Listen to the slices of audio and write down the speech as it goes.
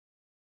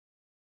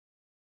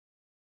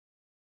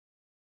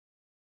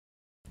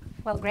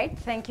Well, great.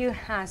 Thank you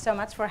so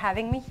much for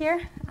having me here.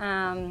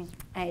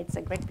 It's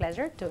a great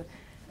pleasure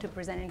to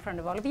present in front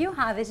of all of you.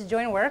 This is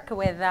joint work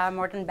with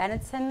Morten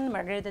Bennetsen,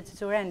 Margareta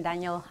Tsura, and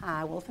Daniel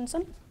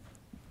Wolfenson.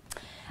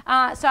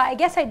 So I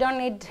guess I don't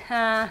need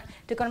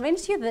to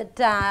convince you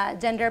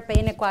that gender pay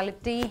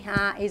inequality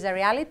is a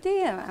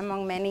reality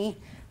among many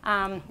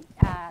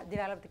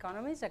developed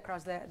economies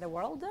across the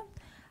world.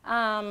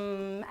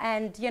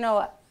 And, you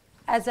know,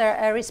 as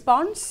a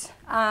response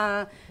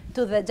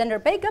to the gender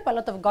pay gap, a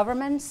lot of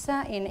governments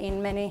in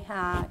many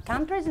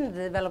countries in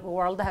the developed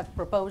world have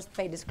proposed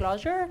pay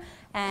disclosure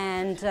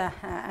and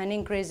an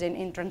increase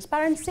in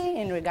transparency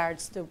in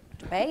regards to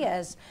pay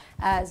as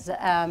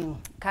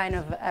kind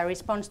of a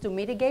response to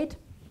mitigate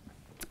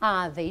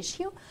the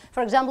issue.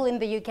 For example, in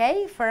the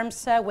UK,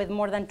 firms with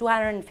more than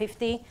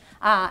 250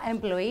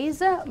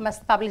 employees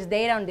must publish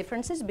data on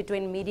differences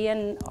between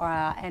median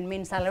and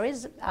mean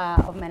salaries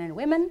of men and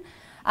women.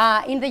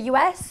 In the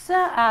US,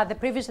 the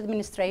previous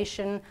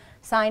administration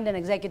signed an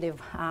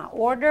executive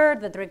order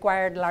that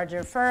required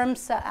larger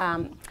firms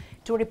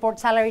to report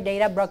salary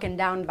data broken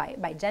down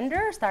by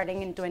gender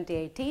starting in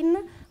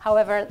 2018.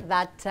 However,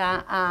 that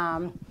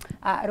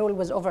rule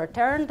was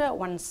overturned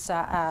once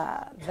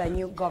the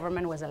new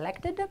government was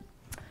elected.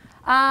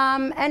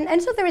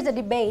 And so there is a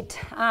debate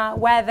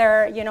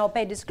whether, you know,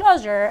 pay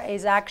disclosure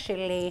is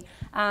actually,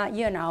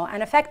 you know,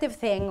 an effective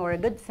thing or a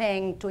good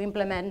thing to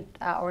implement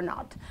or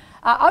not.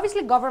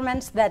 Obviously,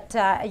 governments that,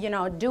 you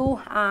know, do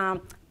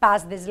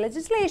pass these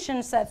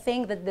legislations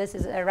think that this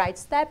is a right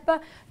step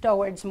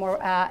towards more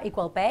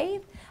equal pay.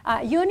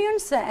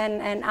 Unions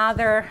and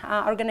other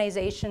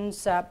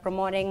organizations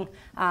promoting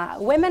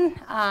women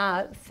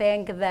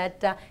think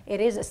that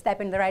it is a step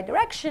in the right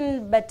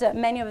direction, but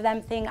many of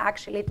them think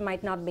actually it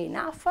might not be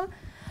enough.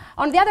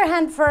 On the other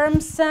hand,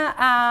 firms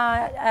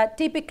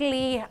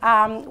typically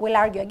will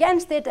argue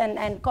against it,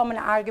 and common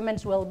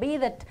arguments will be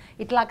that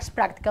it lacks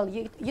practical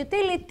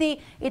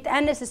utility, it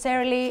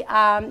unnecessarily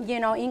you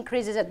know,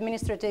 increases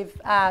administrative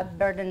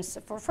burdens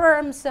for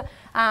firms,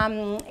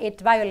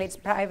 it violates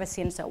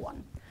privacy, and so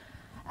on.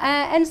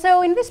 And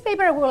so in this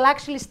paper, we'll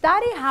actually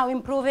study how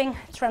improving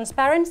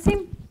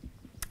transparency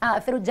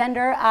through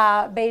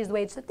gender-based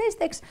wage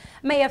statistics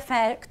may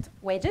affect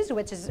wages,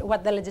 which is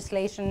what the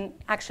legislation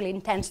actually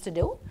intends to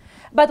do.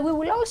 But we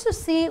will also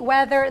see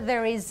whether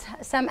there is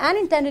some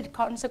unintended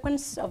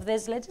consequence of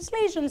these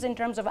legislations in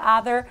terms of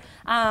other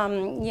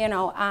you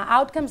know,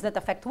 outcomes that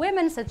affect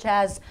women, such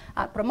as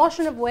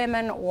promotion of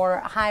women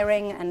or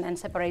hiring and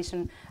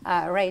separation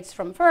rates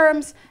from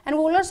firms. And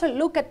we will also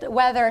look at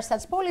whether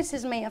such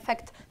policies may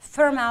affect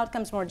firm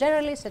outcomes more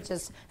generally, such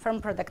as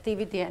firm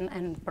productivity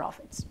and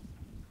profits.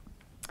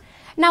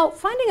 Now,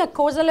 finding a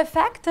causal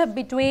effect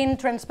between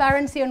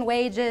transparency on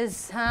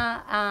wages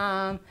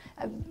and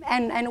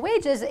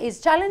wages is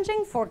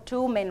challenging for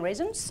two main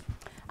reasons.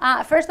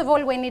 First of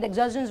all, we need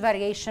exogenous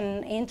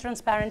variation in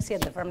transparency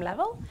at the firm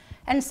level.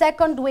 And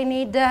second, we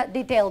need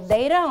detailed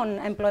data on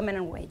employment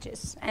and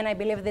wages. And I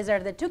believe these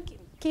are the two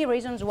key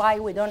reasons why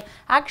we don't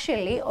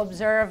actually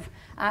observe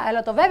a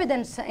lot of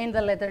evidence in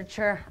the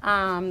literature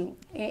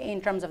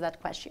in terms of that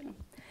question.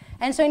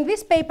 And so in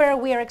this paper,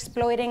 we are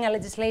exploiting a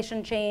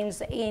legislation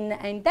change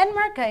in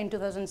Denmark in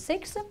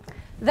 2006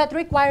 that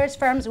requires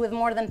firms with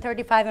more than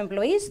 35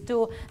 employees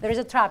to, there is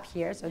a trap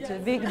here, so to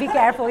be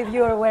careful if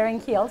you are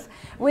wearing heels,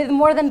 with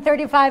more than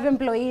 35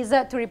 employees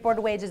to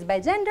report wages by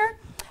gender.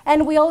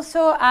 And we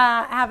also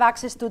have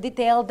access to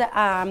detailed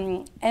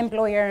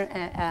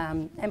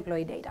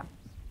employee data.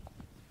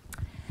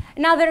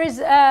 Now there is,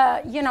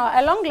 you know,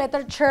 a long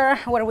literature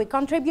where we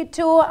contribute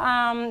to.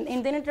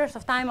 In the interest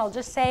of time, I'll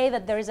just say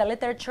that there is a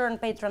literature on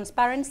pay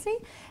transparency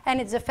and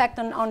its effect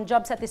on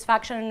job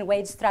satisfaction and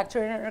wage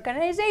structure in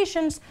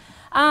organizations.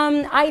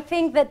 I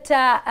think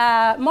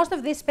that most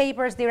of these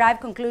papers derive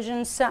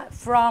conclusions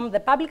from the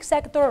public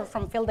sector or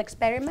from field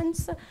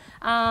experiments,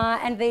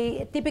 and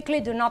they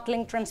typically do not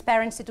link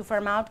transparency to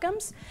firm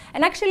outcomes.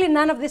 And actually,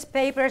 none of these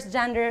papers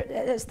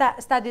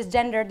studies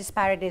gender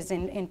disparities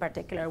in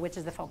particular, which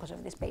is the focus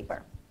of this paper.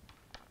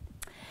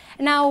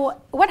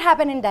 Now, what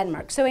happened in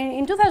Denmark? So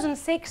in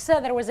 2006,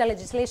 there was a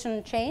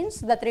legislation change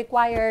that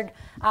required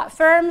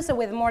firms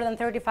with more than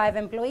 35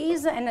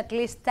 employees and at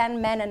least 10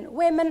 men and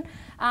women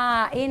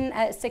in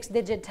a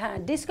 6-digit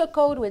DISCO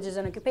code, which is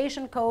an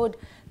occupation code,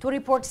 to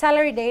report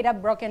salary data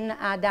broken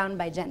down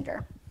by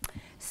gender.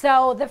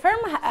 So the firm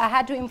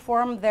had to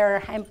inform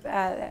their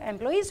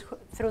employees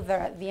through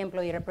the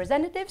employee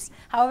representatives.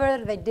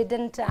 However, they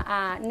didn't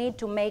need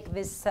to make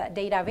this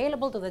data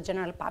available to the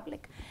general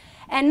public.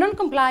 And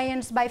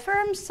non-compliance by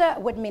firms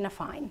would mean a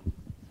fine.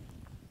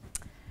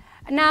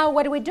 Now,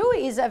 what we do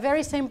is a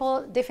very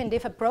simple diff and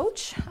diff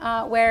approach,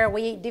 where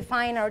we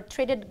define our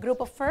treated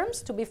group of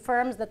firms to be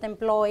firms that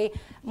employ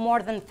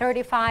more than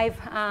 35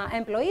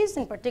 employees,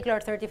 in particular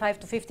 35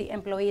 to 50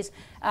 employees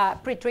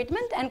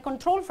pre-treatment, and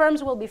control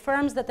firms will be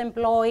firms that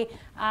employ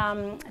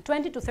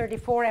 20 to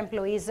 34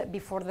 employees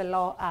before the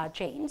law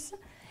changes.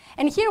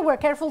 And here we're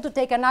careful to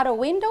take another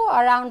window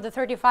around the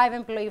 35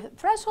 employee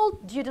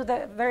threshold due to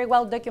the very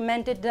well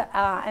documented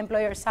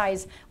employer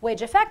size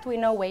wage effect. We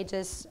know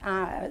wages,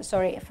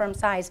 firm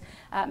size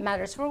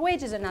matters for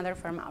wages and other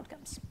firm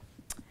outcomes.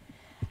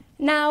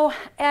 Now,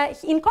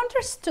 in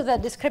contrast to the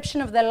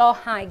description of the law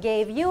I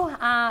gave you,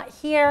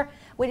 here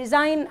we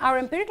design our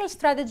empirical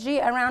strategy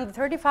around the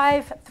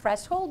 35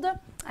 threshold,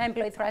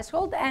 employee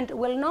threshold, and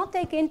will not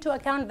take into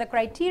account the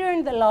criteria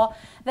in the law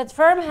that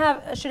firms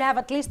should have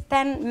at least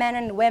 10 men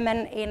and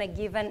women in a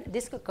given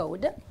DISCO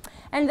code.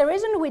 And the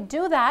reason we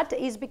do that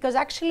is because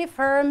actually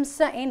firms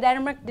in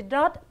Denmark did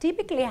not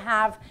typically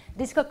have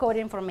DISCO code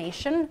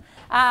information.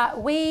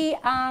 We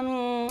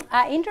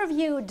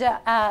interviewed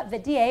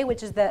the DA,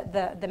 which is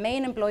the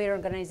main employer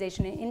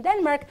organization in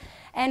Denmark,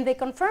 and they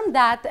confirmed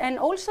that, and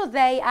also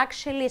they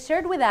actually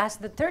shared with us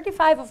that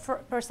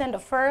 35%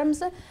 of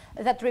firms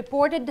that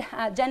reported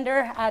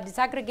gender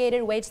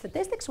disaggregated wage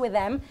statistics with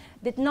them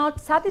did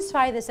not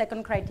satisfy the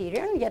second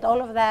criterion, yet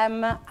all of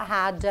them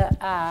had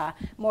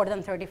more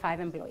than 35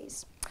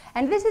 employees.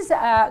 And this is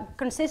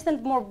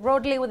consistent more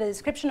broadly with the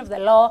description of the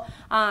law.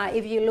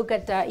 If you look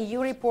at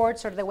EU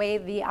reports or the way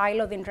the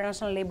ILO, the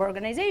International Labour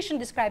Organization,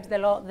 describes the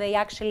law, they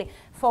actually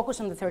focus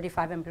on the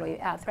 35 employee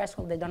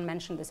threshold. They don't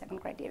mention the second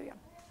criterion.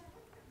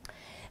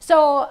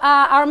 So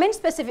our main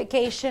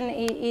specification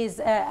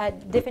is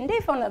diff and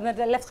diff. On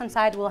the left-hand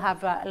side, we'll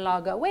have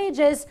log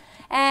wages.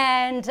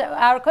 And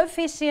our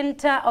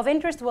coefficient of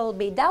interest will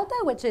be delta,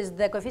 which is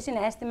the coefficient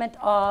estimate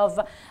of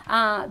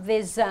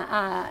these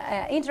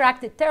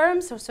interacted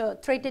terms, so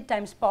treated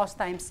times post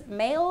times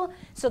male.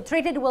 So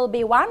treated will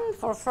be 1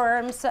 for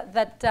firms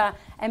that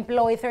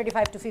employ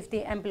 35 to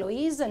 50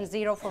 employees, and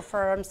 0 for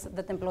firms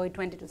that employ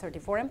 20 to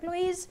 34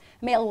 employees.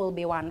 Male will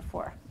be 1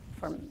 for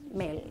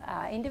male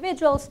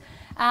individuals,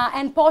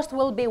 and post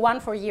will be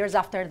 1 for years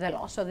after the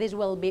law. So this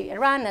will be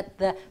run at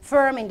the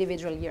firm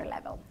individual year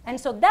level. And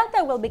so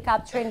delta will be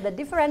capturing the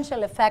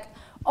differential effect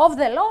of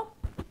the law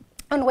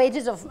on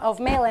wages of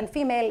male and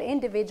female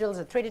individuals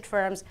at treated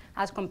firms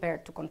as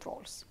compared to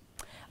controls.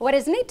 What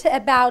is neat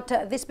about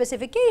this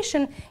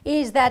specification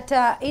is that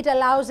it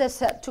allows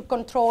us to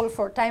control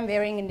for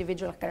time-varying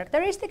individual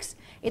characteristics.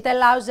 It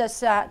allows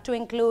us to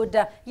include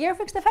year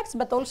fixed effects,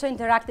 but also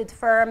interacted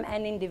firm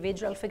and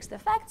individual fixed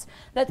effects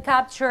that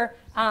capture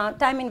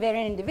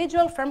time-invariant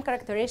individual firm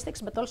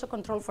characteristics, but also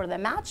control for the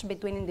match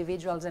between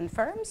individuals and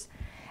firms.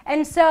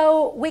 And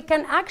so we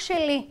can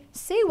actually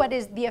see what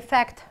is the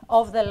effect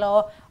of the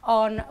law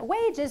on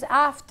wages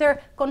after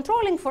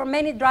controlling for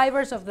many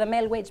drivers of the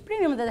male wage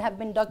premium that have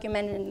been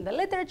documented in the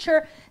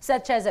literature,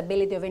 such as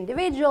ability of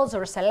individuals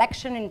or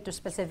selection into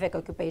specific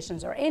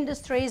occupations or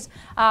industries,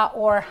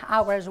 or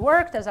hours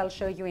worked, as I'll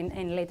show you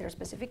in later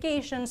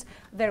specifications,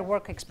 their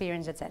work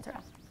experience,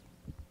 etc.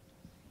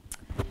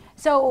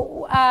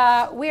 So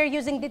we're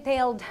using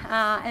detailed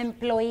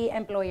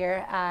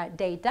employee-employer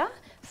data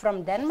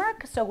from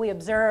Denmark. So we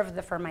observe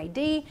the firm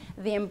ID,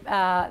 the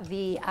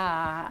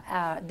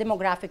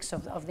demographics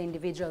of the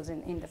individuals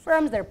in the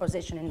firms, their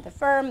position in the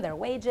firm, their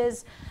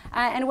wages,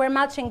 and we're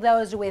matching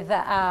those with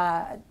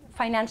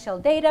financial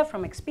data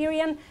from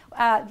Experian.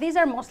 These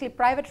are mostly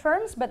private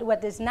firms, but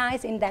what is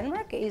nice in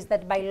Denmark is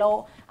that by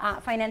law,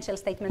 financial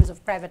statements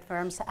of private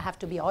firms have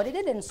to be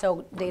audited, and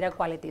so data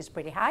quality is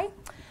pretty high.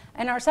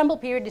 And our sample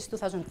period is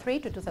 2003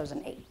 to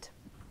 2008.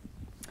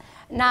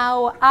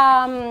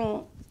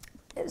 Now,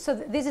 so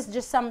this is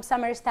just some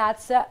summary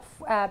stats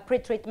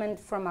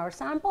pre-treatment from our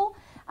sample.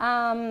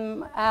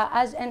 And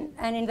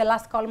in the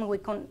last column,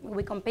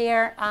 we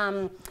compare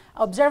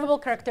observable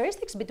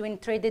characteristics between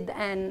treated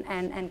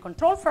and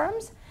control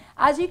firms.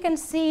 As you can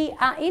see,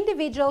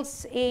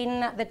 individuals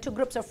in the two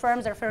groups of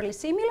firms are fairly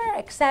similar,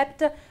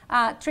 except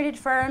treated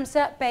firms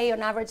pay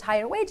on average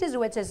higher wages,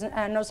 which is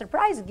no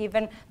surprise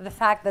given the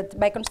fact that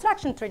by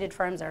construction treated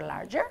firms are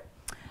larger.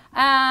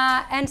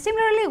 And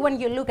similarly, when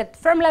you look at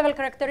firm level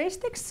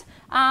characteristics,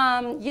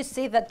 you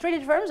see that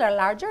treated firms are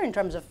larger in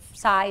terms of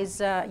size,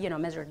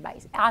 measured by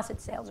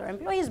asset sales or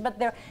employees, but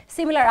they're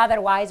similar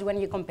otherwise when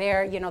you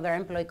compare, their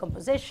employee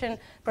composition,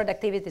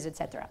 productivities,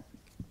 etc.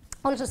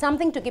 Also,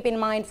 something to keep in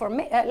mind for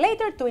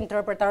later to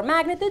interpret our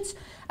magnitudes.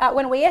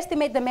 When we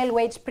estimate the male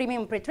wage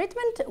premium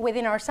pretreatment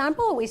within our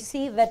sample, we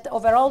see that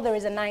overall there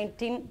is a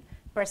 19%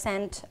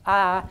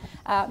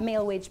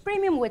 male wage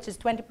premium, which is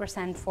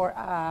 20%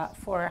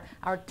 for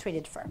our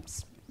treated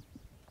firms.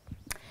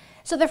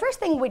 So the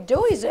first thing we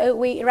do is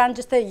we run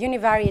just a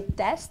univariate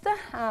test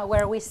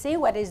where we see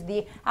what is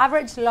the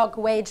average log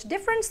wage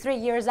difference 3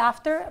 years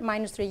after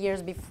minus 3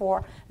 years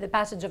before the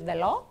passage of the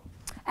law.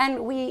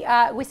 And we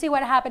see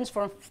what happens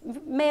for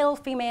male,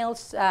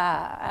 females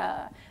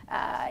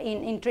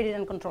in treated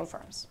and control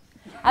firms.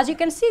 As you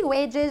can see,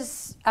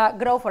 wages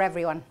grow for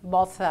everyone,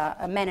 both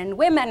men and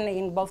women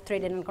in both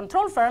treated and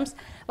control firms.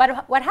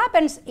 But what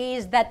happens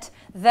is that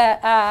the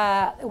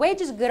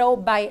wages grow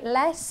by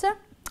less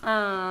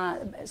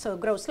so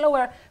grows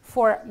slower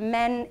for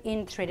men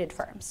in traded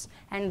firms.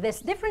 And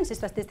this difference is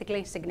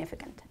statistically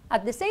significant.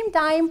 At the same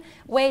time,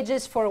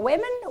 wages for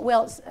women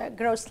will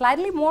grow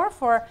slightly more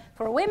for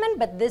women,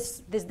 but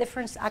this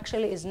difference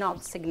actually is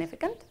not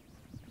significant.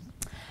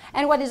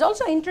 And what is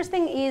also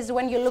interesting is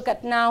when you look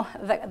at now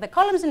the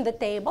columns in the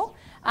table,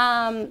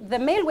 the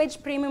male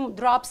wage premium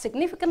drops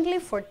significantly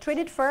for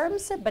traded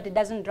firms, but it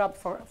doesn't drop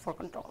for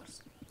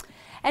controllers.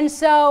 And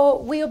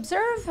so we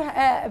observe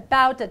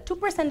about a 2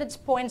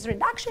 percentage points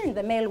reduction in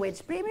the male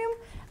wage premium,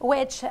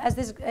 which, as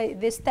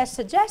this test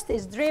suggests,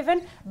 is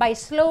driven by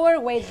slower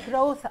wage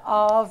growth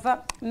of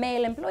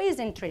male employees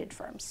in traded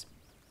firms.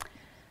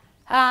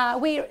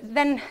 We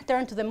then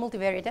turn to the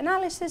multivariate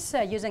analysis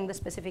using the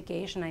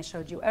specification I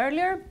showed you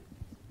earlier.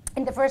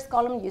 In the first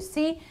column, you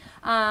see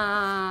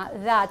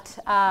that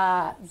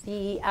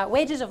the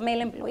wages of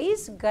male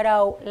employees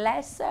grow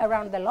less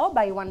around the law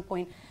by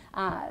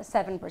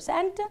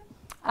 1.7%.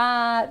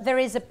 There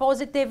is a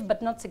positive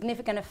but not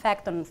significant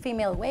effect on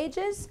female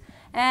wages.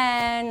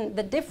 And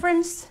the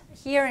difference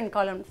here in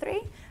column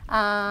 3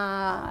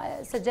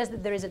 suggests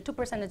that there is a 2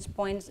 percentage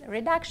points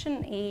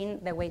reduction in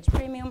the wage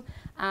premium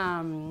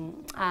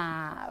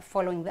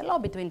following the law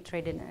between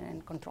traded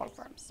and controlled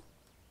firms.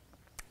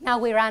 Now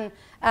we run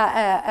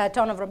a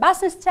ton of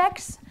robustness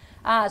checks.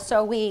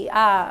 So we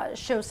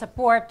show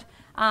support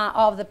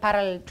of the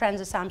parallel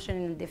trends assumption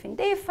in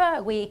diff-in-diff.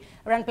 We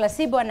run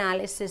placebo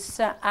analysis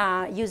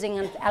using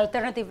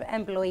alternative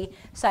employee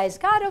size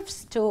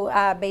cutoffs to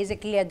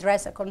basically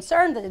address a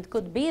concern that it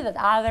could be that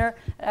other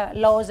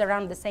laws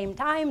around the same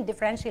time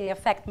differentially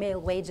affect male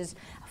wages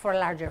for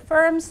larger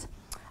firms.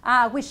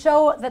 We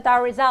show that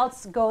our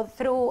results go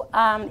through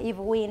if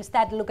we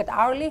instead look at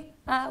hourly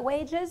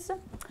wages.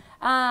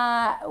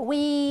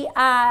 We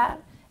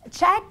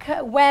check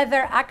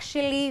whether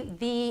actually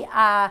the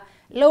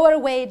lower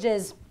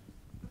wages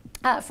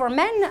for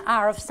men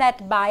are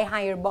offset by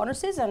higher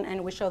bonuses,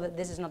 and we show that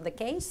this is not the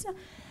case.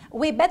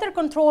 We better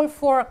control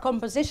for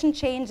composition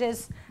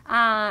changes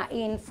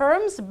in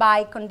firms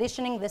by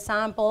conditioning the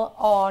sample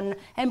on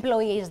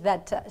employees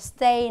that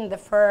stay in the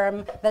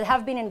firm, that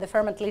have been in the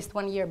firm at least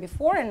 1 year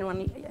before and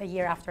 1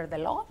 year after the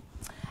law.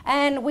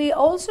 And we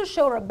also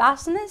show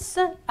robustness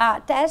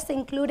tests,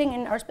 including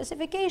in our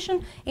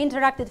specification,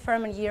 interacted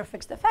firm and year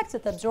fixed effects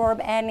that absorb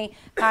any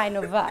kind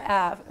of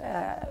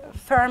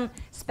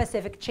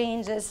firm-specific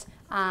changes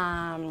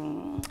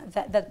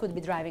that could be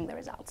driving the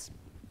results.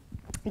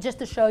 Just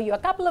to show you a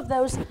couple of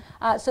those,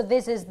 so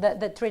this is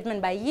the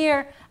treatment by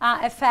year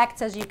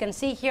effects. As you can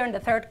see here in the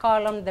third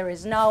column, there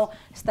is no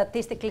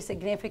statistically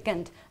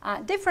significant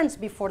difference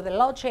before the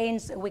law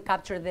changed. We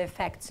captured the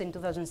effects in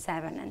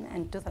 2007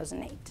 and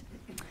 2008.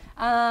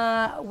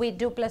 We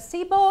do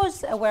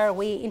placebos where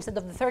we, instead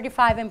of the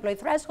 35 employee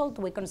threshold,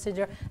 we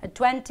consider a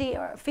 20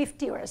 or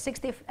 50 or a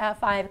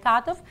 65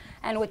 cutoff,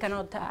 and we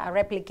cannot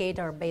replicate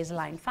our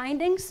baseline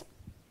findings.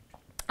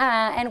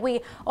 And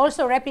we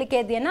also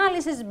replicate the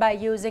analysis by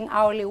using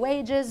hourly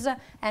wages,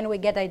 and we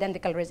get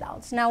identical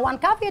results. Now, one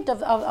caveat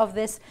of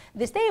this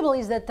table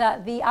is that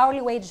the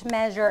hourly wage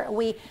measure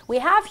we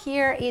have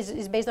here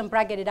is based on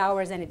bracketed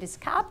hours, and it is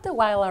capped,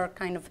 while our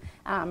kind of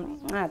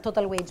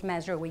total wage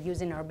measure we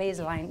use in our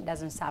baseline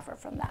doesn't suffer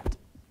from that.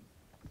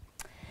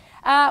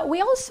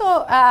 We're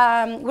also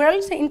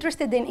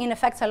interested in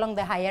effects along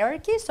the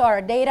hierarchy. So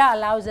our data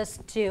allows us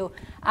to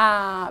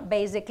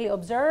basically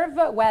observe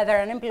whether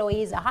an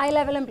employee is a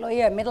high-level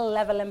employee, a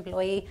middle-level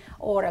employee,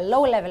 or a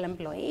low-level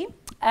employee.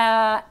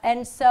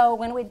 And so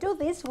when we do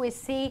this, we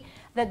see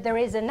that there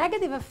is a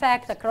negative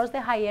effect across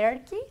the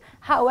hierarchy.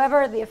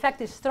 However, the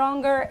effect is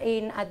stronger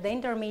at the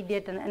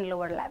intermediate and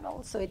lower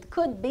level. So it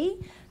could be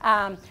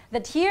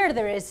that here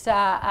there is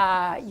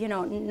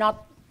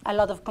not a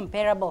lot of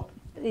comparable.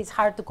 It's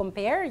hard to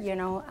compare,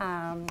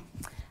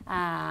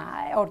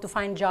 or to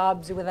find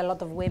jobs with a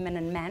lot of women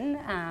and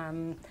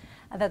men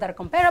that are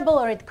comparable,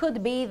 or it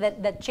could be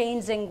that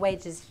changing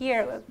wages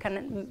here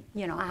can,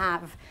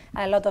 have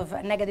a lot of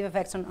negative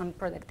effects on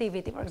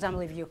productivity. For example,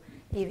 if you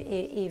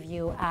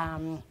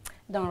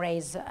don't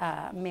raise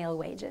male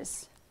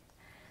wages.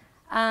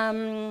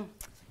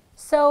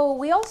 So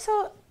we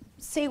also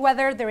see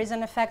whether there is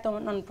an effect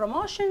on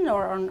promotion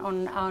or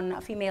on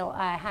female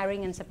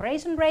hiring and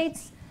separation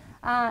rates.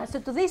 So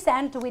to this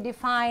end, we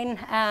define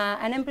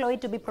an employee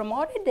to be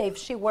promoted if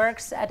she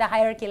works at a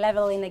hierarchy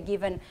level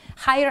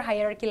higher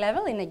hierarchy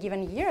level in a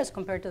given year as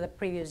compared to the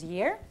previous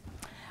year.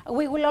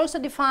 We will also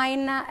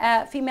define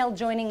female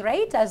joining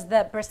rate as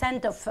the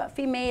percent of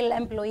female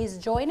employees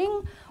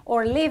joining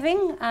or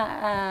leaving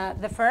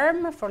the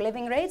firm for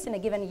living rates in a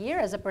given year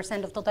as a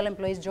percent of total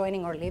employees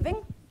joining or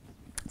leaving.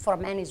 For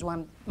men is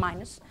 1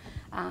 minus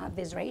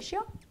this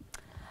ratio.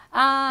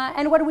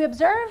 And what we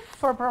observe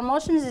for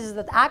promotions is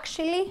that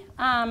actually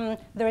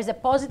there is a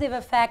positive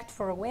effect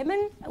for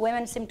women.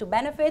 Women seem to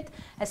benefit,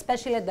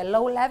 especially at the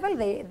low level.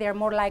 They're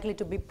more likely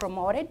to be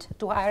promoted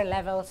to higher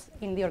levels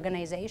in the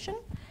organization.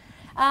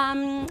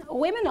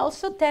 Women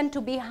also tend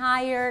to be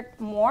hired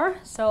more.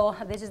 So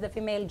this is the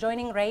female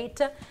joining rate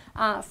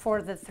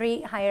for the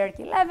 3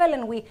 hierarchy level,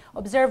 and we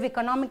observe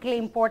economically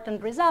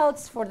important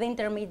results for the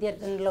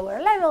intermediate and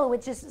lower level,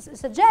 which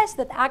suggests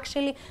that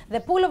actually the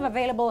pool of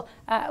available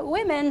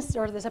women,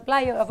 or the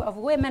supply of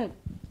women,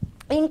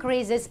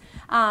 increases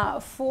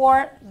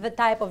for the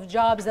type of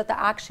jobs that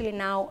actually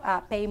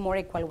now pay more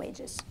equal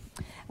wages.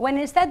 When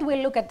instead we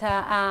look at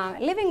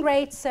living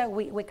rates,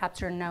 we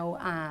capture no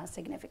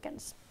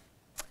significance.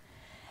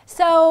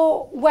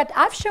 So what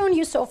I've shown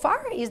you so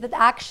far is that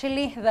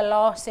actually the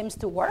law seems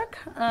to work.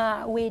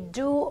 We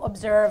do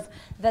observe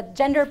that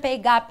gender pay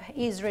gap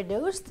is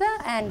reduced,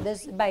 and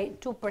this by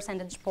 2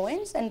 percentage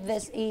points, and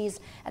this is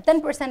a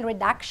 10%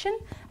 reduction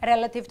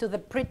relative to the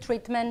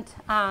pre-treatment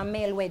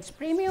male wage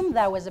premium.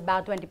 That was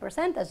about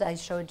 20%, as I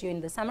showed you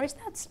in the summary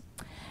stats.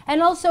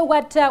 And also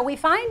what we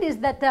find is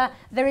that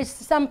there is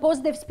some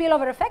positive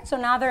spillover effects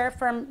on other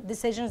firm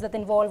decisions that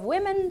involve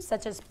women,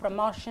 such as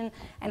promotion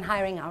and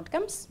hiring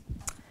outcomes.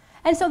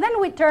 And so then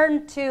we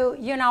turn to,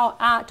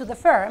 to the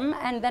firm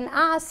and then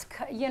ask,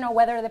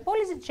 whether the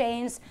policy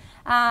change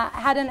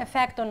had an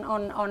effect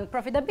on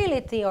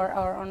profitability or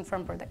on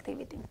firm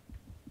productivity.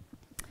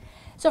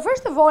 So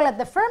first of all, at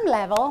the firm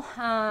level,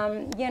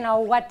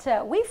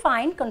 what we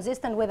find,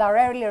 consistent with our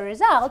earlier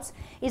results,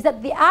 is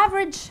that the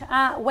average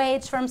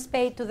wage firms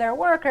pay to their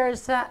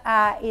workers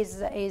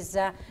is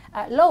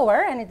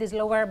lower, and it is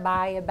lower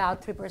by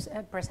about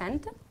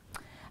 3%.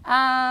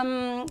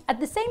 At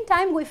the same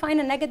time, we find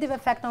a negative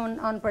effect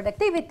on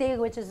productivity,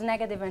 which is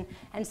negative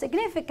and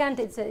significant.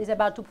 It's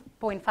about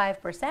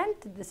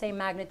 2.5%, the same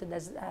magnitude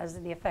as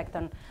the effect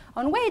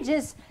on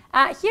wages.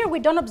 Here, we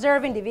don't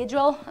observe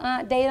individual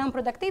data on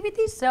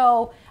productivity,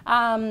 so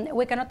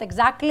we cannot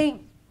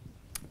exactly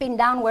pin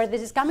down where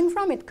this is coming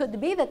from. It could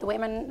be that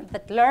women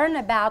that learn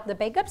about the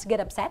pay gaps get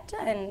upset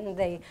and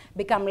they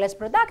become less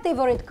productive,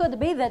 or it could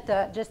be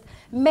that just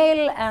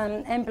male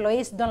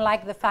employees don't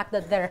like the fact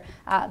that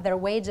their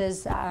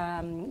wages,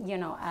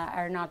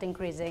 are not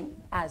increasing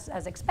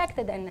as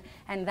expected,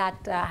 and that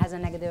has a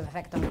negative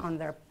effect on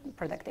their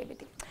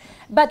productivity.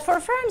 But for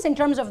firms, in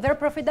terms of their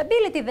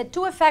profitability, the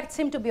two effects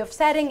seem to be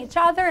offsetting each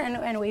other,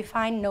 and we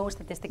find no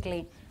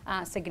statistically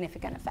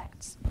significant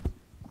effects.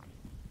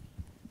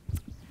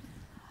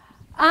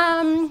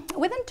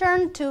 We then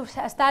turn to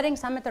studying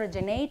some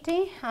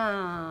heterogeneity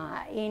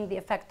in the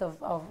effect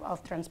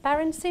of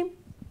transparency.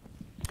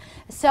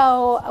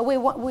 So we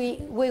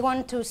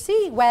want to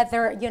see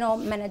whether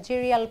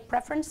managerial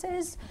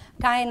preferences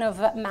kind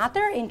of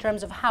matter in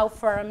terms of how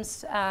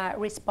firms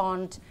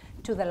respond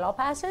to the law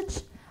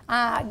passage.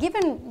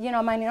 Given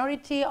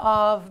minority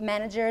of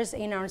managers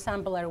in our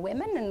sample are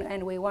women,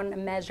 and we want a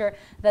measure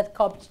that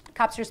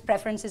captures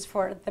preferences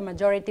for the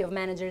majority of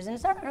managers in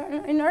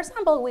our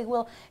sample, we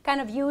will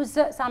kind of use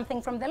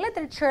something from the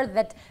literature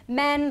that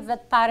men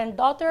that parent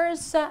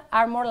daughters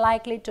are more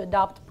likely to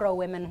adopt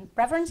pro-women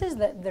preferences.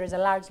 There is a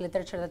large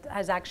literature that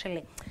has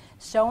actually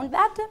shown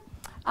that.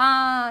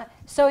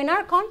 So in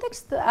our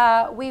context,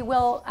 we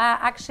will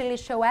actually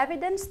show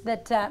evidence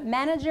that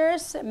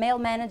male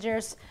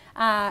managers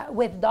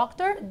with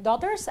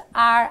daughters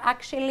are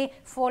actually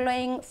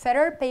following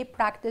fairer pay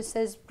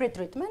practices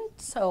pre-treatment.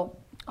 So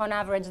on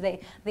average, they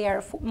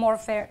are more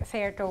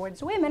fair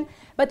towards women.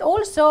 But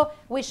also,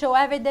 we show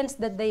evidence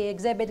that they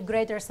exhibit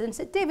greater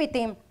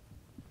sensitivity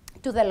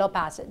to the law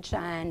passage,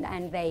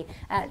 and they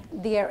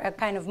are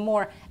kind of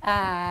more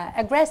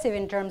aggressive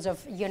in terms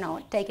of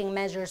taking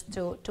measures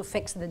to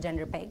fix the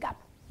gender pay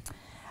gap.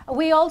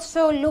 We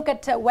also look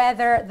at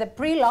whether the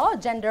pre-law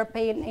gender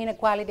pay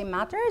inequality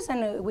matters,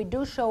 and we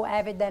do show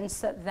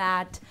evidence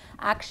that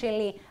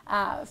actually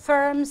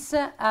firms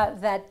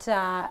that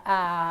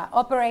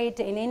operate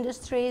in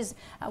industries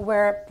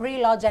where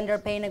pre-law gender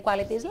pay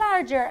inequality is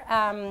larger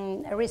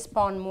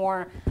respond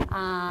more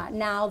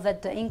now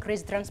that the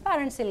increased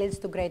transparency leads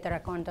to greater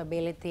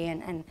accountability,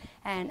 and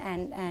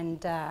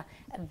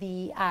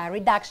the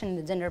reduction in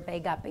the gender pay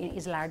gap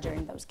is larger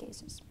in those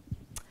cases.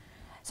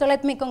 So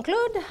let me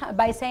conclude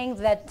by saying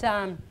that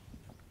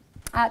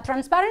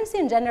transparency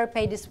and gender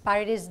pay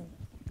disparities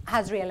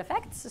has real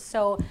effects.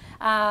 So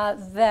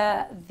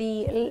the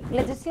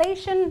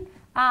legislation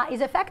is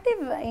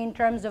effective in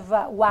terms of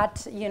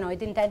what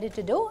it intended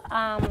to do.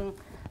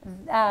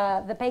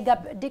 The pay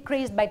gap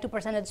decreased by 2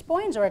 percentage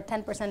points, or a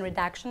 10%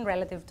 reduction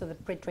relative to the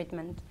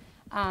pre-treatment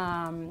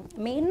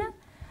mean.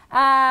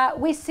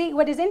 We see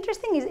what is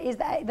interesting is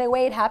the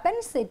way it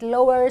happens. It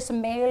lowers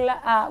male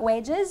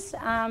wages,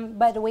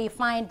 but we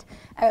find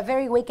a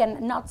very weak and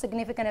not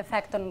significant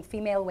effect on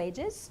female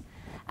wages.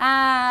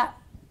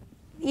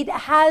 It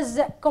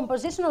has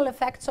compositional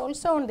effects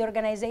also on the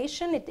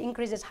organization. It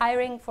increases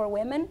hiring for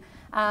women.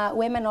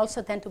 Women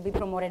also tend to be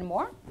promoted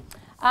more.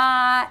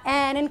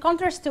 And in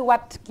contrast to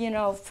what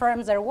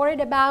firms are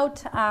worried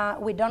about,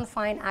 we don't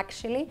find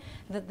actually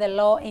that the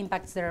law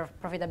impacts their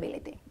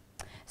profitability.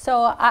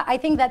 So I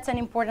think that's an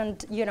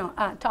important,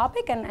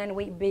 topic, and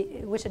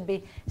we should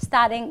be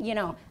studying,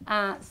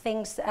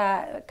 things,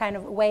 kind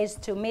of ways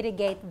to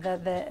mitigate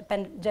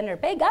the gender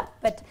pay gap.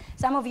 But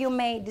some of you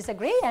may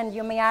disagree, and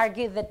you may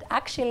argue that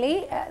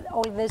actually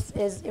all this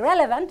is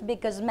irrelevant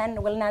because men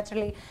will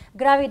naturally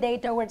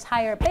gravitate towards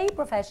higher pay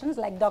professions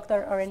like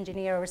doctor or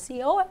engineer or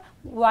CEO,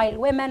 while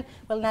women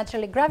will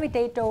naturally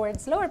gravitate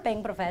towards lower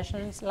paying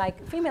professions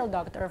like female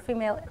doctor,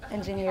 female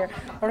engineer,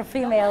 or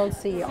female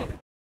CEO.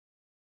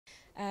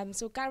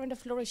 So Karin, the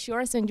floor is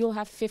yours, and you'll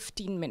have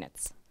 15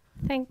 minutes.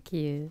 Thank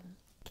you.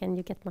 Can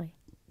you get my...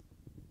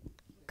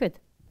 Good.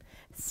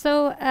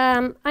 So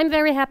I'm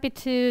very happy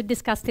to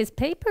discuss this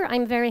paper.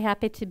 I'm very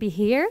happy to be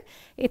here.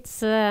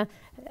 It's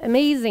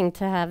amazing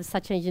to have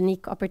such a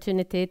unique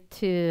opportunity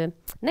to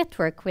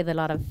network with a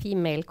lot of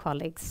female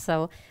colleagues.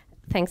 So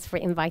thanks for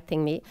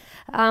inviting me.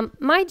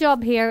 My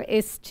job here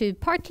is to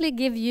partly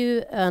give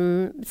you,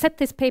 set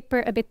this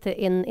paper a bit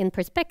in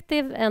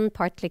perspective and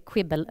partly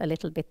quibble a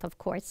little bit, of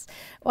course.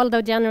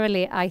 Although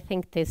generally I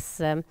think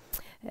this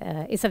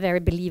is a very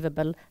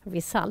believable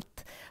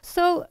result.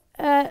 So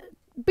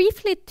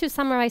briefly to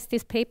summarize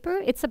this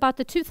paper, it's about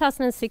the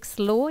 2006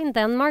 law in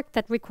Denmark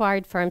that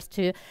required firms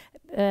to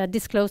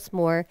disclose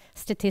more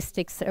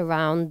statistics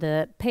around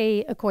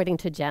pay according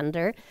to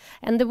gender.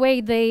 And the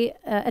way they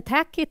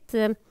attack it,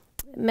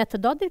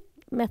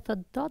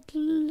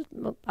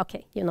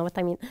 okay, you know what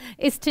I mean,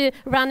 is to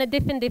run a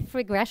diff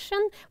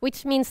regression,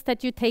 which means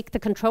that you take the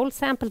control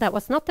sample that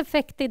was not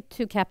affected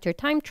to capture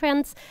time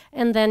trends,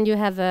 and then you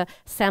have a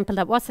sample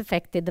that was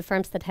affected, the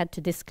firms that had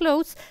to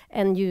disclose,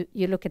 and you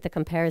look at the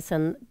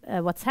comparison,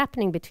 what's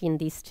happening between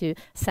these two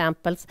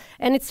samples.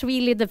 And it's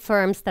really the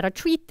firms that are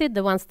treated,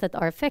 the ones that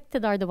are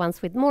affected are the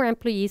ones with more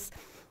employees,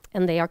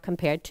 and they are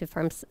compared to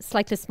firms,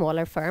 slightly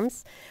smaller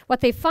firms.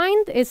 What they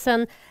find is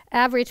an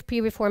average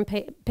pre-reform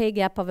pay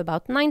gap of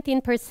about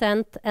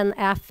 19%, and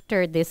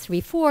after this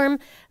reform,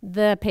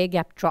 the pay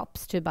gap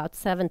drops to about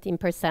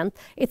 17%.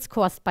 It's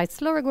caused by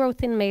slower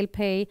growth in male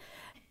pay,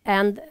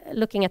 and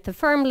looking at the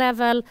firm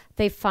level,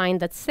 they find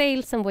that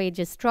sales and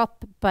wages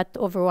drop, but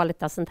overall it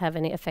doesn't have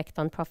any effect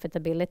on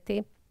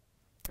profitability.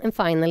 And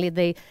finally,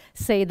 they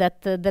say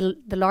that the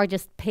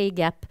largest pay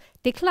gap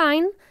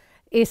decline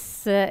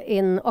is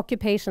in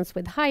occupations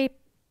with high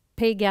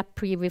pay gap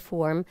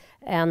pre-reform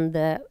and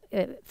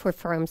for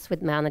firms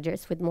with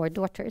managers with more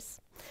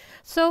daughters.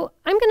 So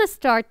I'm going to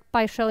start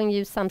by showing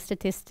you some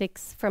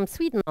statistics from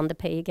Sweden on the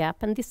pay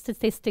gap. And these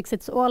statistics,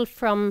 it's all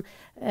from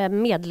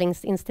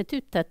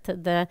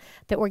Medlingsinstitutet,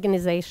 the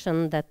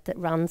organization that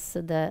runs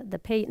the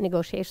pay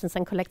negotiations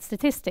and collects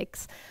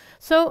statistics.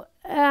 So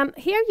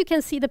here you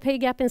can see the pay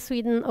gap in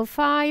Sweden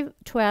 05,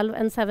 12,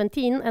 and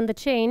 17, and the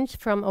change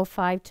from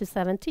 05 to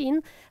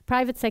 17,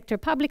 private sector,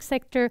 public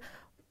sector,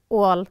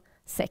 all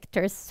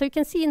sectors. So you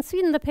can see in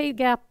Sweden the pay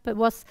gap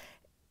was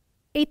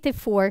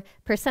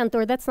 84%,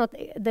 or that's not,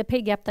 the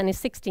pay gap then is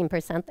 16%,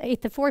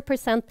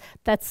 84%,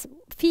 that's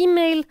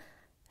female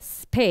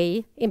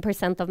pay in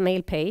percent of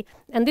male pay,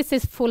 and this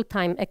is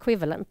full-time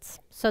equivalents.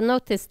 So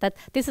notice that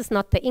this is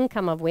not the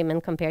income of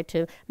women compared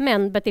to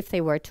men, but if they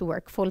were to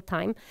work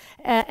full-time.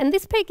 And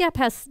this pay gap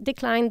has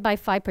declined by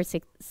 5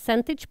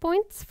 percentage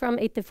points from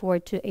 84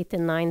 to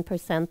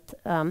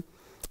 89%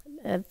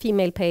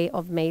 female pay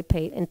of male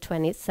pay in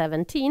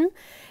 2017.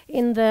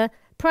 In the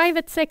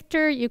private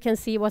sector, you can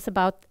see was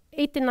about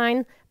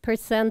 89%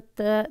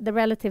 the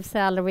relative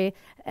salary,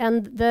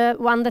 and the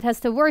one that has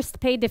the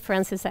worst pay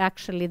difference is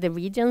actually the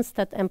regions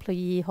that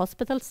employ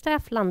hospital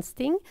staff,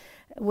 landsting,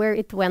 where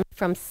it went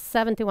from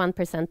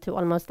 71% to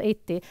almost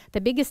 80%.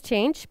 The biggest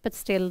change, but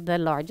still the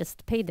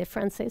largest pay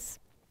differences.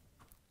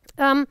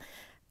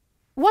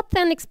 What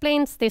then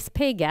explains this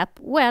pay gap?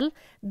 Well,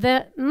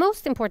 the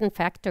most important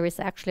factor is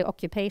actually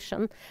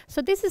occupation.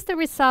 So this is the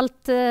result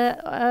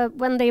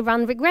when they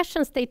run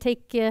regressions. They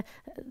take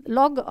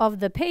log of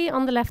the pay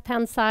on the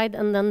left-hand side,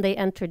 and then they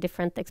enter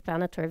different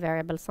explanatory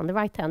variables on the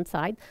right-hand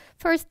side.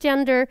 First,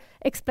 gender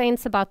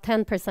explains about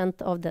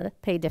 10% of the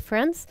pay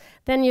difference.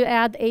 Then you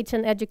add age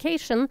and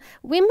education.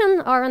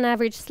 Women are on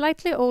average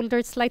slightly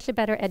older, slightly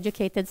better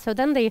educated, so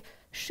then they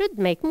should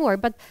make more.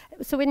 But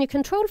so when you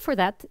control for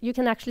that, you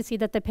can actually see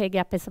that the pay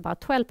gap is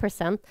about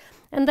 12%.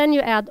 And then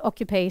you add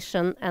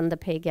occupation, and the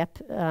pay gap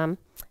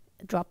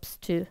drops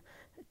to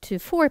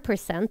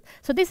 4%.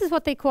 So this is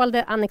what they call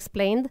the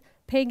unexplained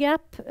pay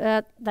gap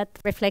that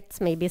reflects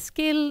maybe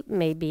skill,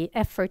 maybe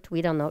effort.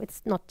 We don't know.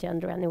 It's not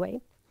gender anyway.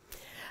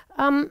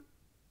 The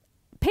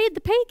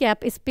pay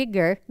gap is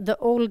bigger the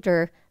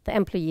older the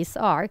employees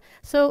are.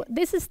 So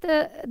this is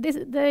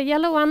the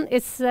yellow one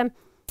is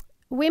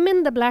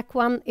women, the black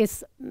one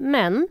is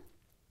men.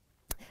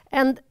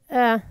 And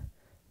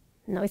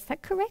no, is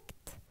that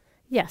correct?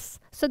 Yes.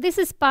 So this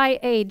is by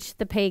age,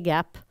 the pay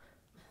gap.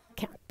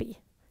 Can't be.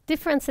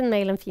 Difference in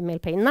male and female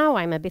pay. Now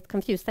I'm a bit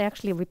confused. I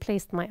actually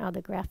replaced my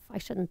other graph. I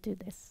shouldn't do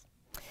this.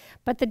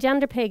 But the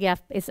gender pay gap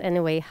is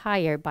anyway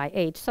higher by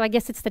age. So I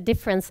guess it's the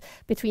difference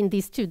between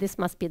these two. This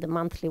must be the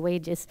monthly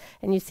wages.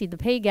 And you see the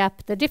pay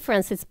gap, the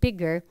difference is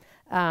bigger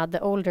the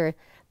older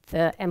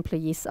the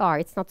employees are.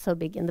 It's not so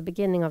big in the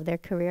beginning of their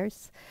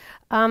careers.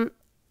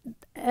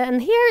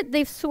 And here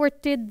they've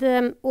sorted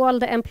all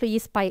the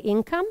employees by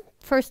income,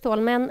 first all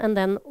men and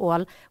then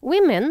all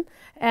women.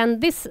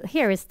 And this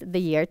here is the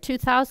year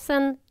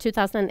 2000,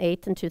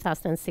 2008 and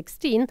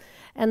 2016.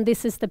 And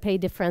this is the pay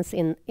difference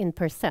in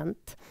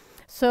percent.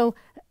 So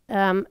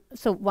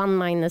 1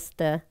 minus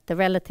the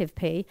relative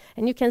pay.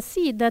 And you can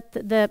see that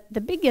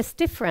the biggest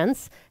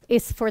difference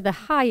is for the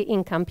high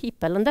income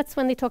people. And that's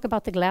when they talk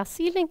about the glass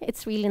ceiling.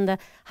 It's really in the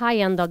high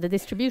end of the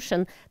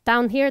distribution.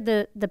 Down here,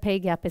 the pay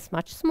gap is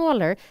much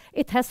smaller.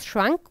 It has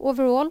shrunk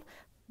overall,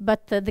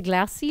 but the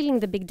glass ceiling,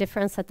 the big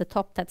difference at the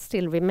top, that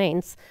still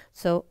remains.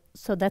 So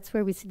that's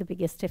where we see the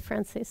biggest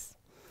differences.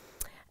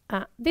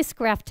 This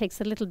graph takes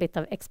a little bit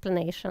of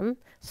explanation.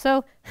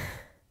 So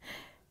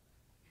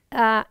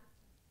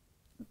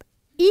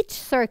each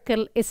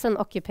circle is an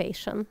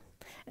occupation.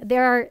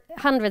 There are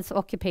hundreds of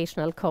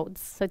occupational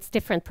codes, so it's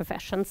different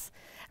professions.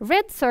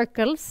 Red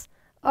circles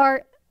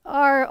are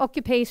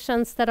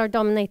occupations that are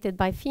dominated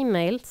by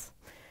females.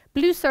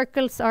 Blue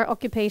circles are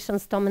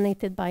occupations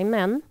dominated by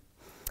men.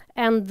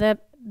 And the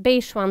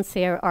beige ones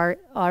here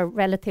are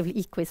relatively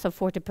equal, so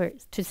 40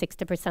 to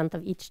 60%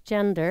 of each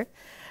gender.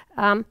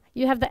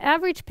 You have the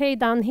average pay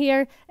down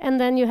here, and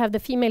then you have the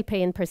female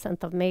pay in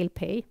percent of male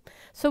pay.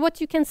 So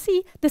what you can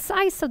see, the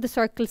size of the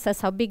circle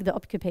says how big the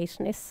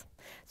occupation is.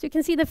 So you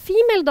can see the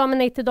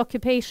female-dominated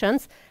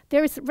occupations,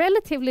 there is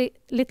relatively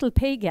little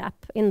pay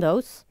gap in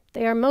those.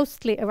 They are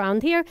mostly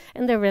around here,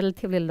 and they're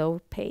relatively low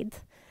paid.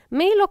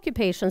 Male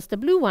occupations, the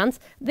blue ones,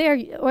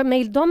 are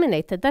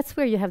male-dominated. That's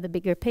where you have the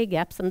bigger pay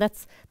gaps, and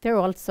they're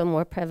also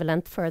more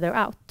prevalent further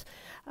out.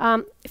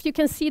 If you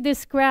can see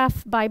this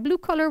graph by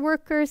blue-collar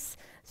workers,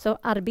 so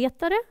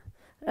arbetare,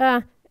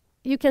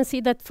 you can see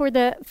that for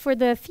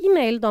the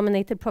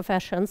female-dominated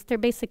professions, there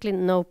basically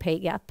no pay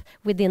gap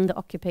within the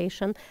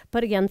occupation.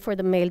 But again, for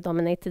the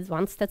male-dominated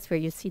ones, that's where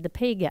you see the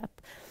pay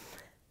gap.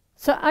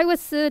 So I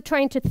was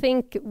trying to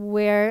think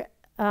where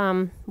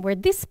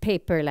this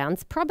paper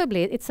lands.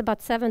 Probably it's about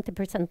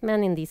 70%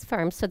 men in these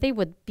firms, so they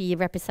would be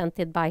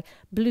represented by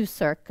blue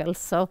circles,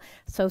 so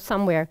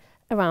somewhere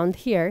around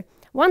here.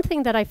 One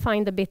thing that I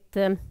find a bit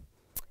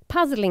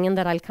puzzling and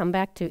that I'll come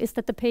back to is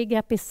that the pay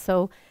gap is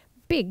so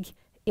big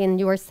in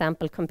your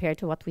sample compared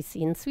to what we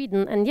see in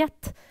Sweden. And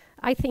yet,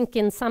 I think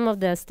in some of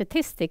the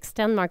statistics,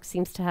 Denmark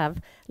seems to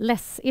have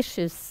less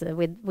issues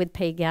with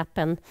pay gap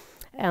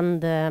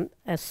and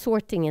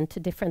sorting into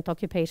different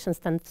occupations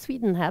than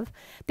Sweden have.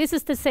 This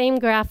is the same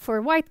graph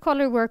for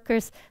white-collar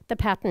workers. The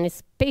pattern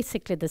is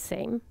basically the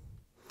same.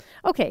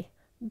 Okay,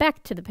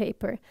 back to the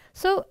paper.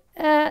 So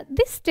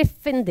this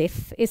diff in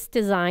diff is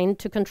designed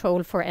to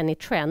control for any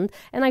trend.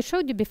 And I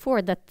showed you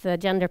before that the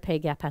gender pay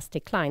gap has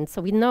declined.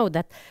 So we know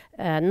that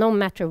no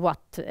matter what,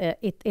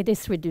 it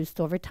is reduced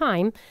over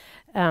time.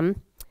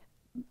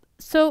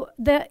 So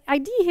the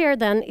idea here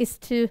then is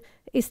to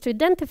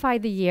identify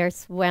the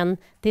years when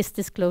this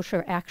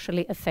disclosure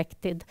actually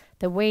affected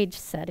the wage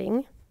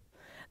setting.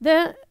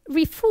 The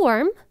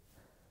reform,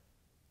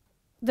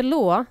 the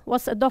law,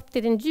 was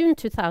adopted in June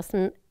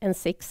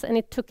 2006 and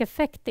it took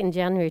effect in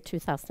January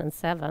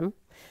 2007.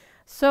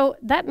 So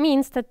that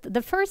means that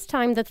the first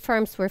time that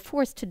firms were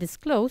forced to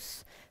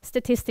disclose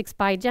statistics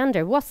by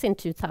gender was in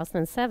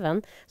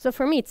 2007. So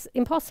for me, it's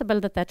impossible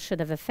that should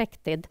have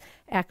affected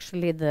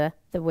actually the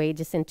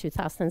wages in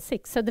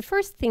 2006. So the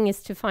first thing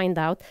is to find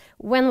out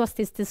when was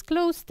this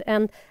disclosed,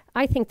 and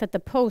I think that the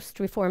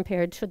post-reform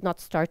period should not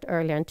start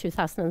earlier in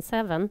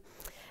 2007.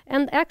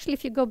 And actually,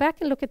 if you go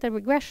back and look at the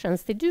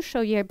regressions, they do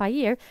show year by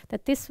year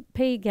that this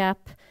pay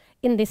gap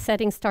in this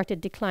setting started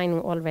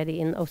declining already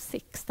in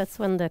 2006. That's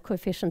when the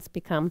coefficients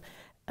become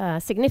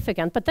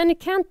significant. But then it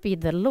can't be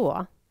the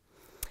law.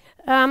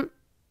 And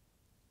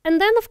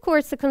then, of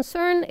course, the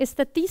concern is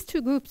that these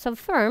two groups of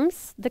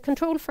firms, the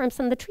control firms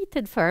and the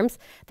treated firms,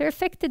 they're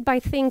affected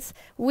by things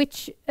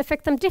which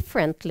affect them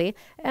differently.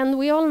 And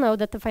we all know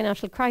that the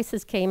financial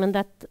crisis came, and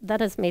that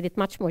has made it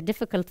much more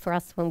difficult for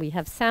us when we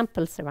have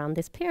samples around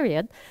this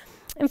period.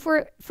 And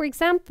for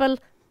example,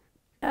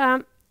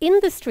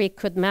 industry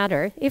could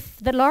matter. If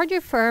the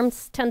larger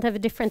firms tend to have a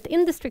different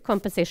industry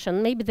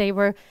composition, maybe they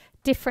were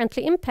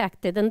differently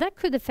impacted, and that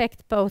could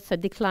affect both a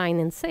decline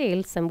in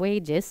sales and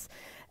wages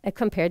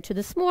compared to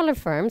the smaller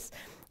firms.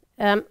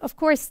 Of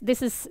course,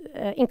 this is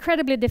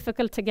incredibly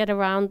difficult to get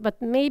around,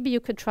 but maybe you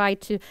could try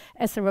to,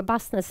 as a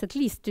robustness, at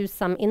least do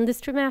some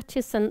industry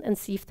matches and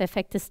see if the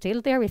effect is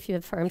still there if you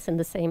have firms in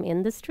the same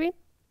industry.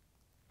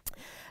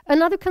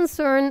 Another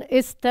concern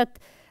is that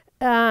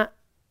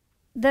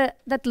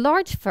that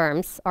large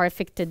firms are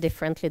affected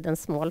differently than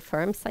small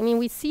firms. I mean,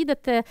 we see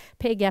that the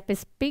pay gap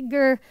is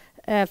bigger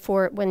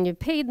for when you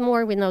paid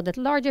more. We know that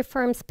larger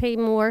firms pay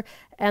more,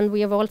 and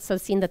we have also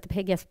seen that the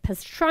pay gap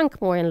has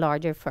shrunk more in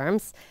larger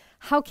firms.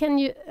 How can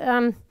you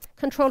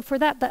control for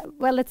that?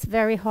 Well, it's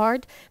very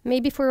hard.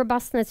 Maybe for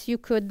robustness, you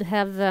could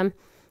have a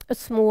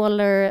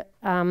smaller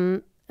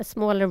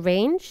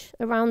range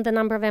around the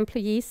number of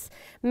employees.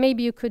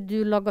 Maybe you could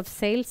do log of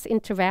sales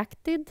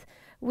interacted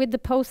with the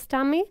post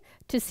dummy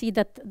to see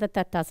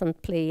that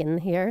doesn't play in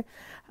here.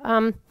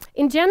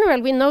 In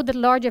general, we know that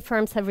larger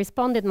firms have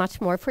responded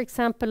much more. For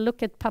example,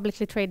 look at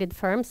publicly traded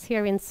firms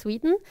here in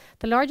Sweden.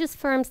 The largest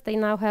firms, they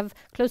now have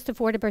close to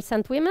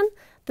 40% women.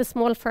 The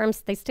small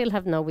firms, they still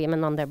have no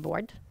women on their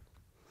board.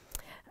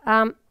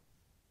 Another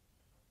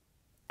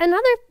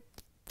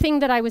thing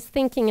that I was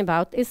thinking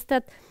about is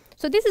that,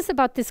 so this is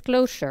about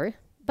disclosure,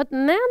 but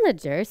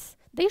managers,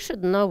 they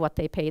should know what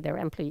they pay their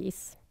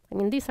employees. I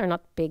mean, these are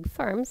not big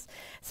firms.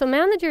 So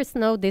managers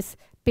know this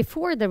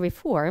before the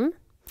reform.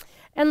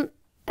 And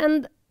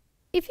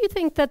if you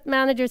think that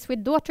managers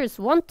with daughters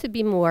want to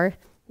be more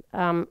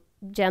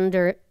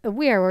gender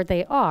aware, or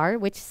they are,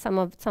 which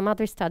some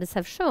other studies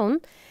have shown,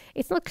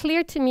 it's not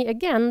clear to me,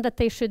 again, that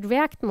they should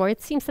react more.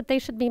 It seems that they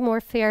should be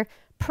more fair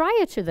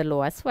prior to the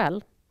law as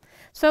well.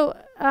 So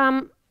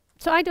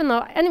I don't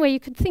know. Anyway, you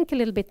could think a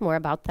little bit more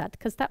about that,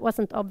 because that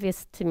wasn't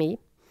obvious to me.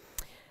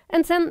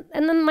 And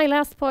then my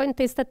last point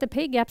is that the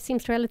pay gap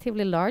seems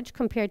relatively large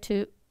compared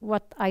to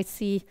what I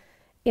see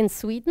in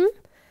Sweden.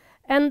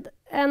 And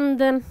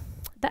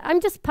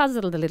I'm just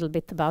puzzled a little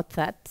bit about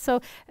that.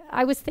 So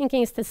I was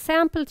thinking, is the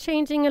sample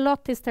changing a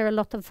lot? Is there a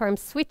lot of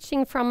firms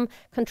switching from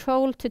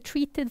control to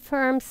treated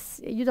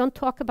firms? You don't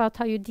talk about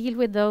how you deal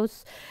with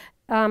those.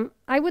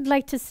 I would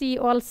like to see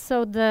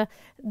also the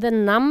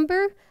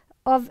number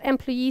of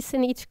employees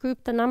in each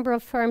group, the number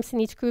of firms in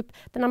each group,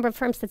 the number of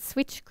firms that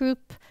switch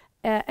group,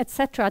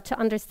 etc., to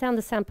understand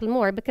the sample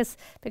more, because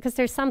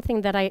there's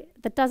something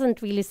that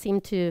doesn't really seem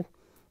to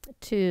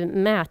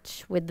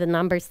match with the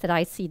numbers that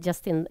I see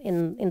just in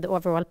the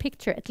overall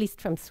picture, at least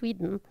from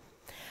Sweden.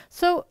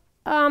 So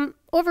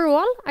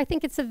overall, I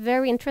think it's a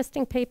very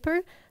interesting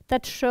paper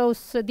that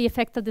shows the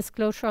effect of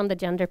disclosure on the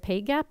gender pay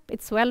gap.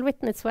 It's well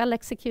written, it's well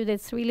executed,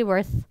 it's really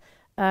worth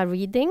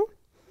reading.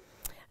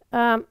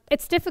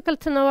 It's difficult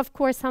to know, of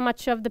course, how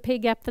much of the pay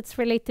gap that's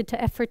related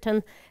to effort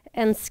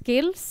and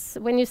skills.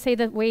 When you say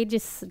that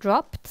wages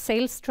dropped,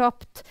 sales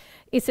dropped,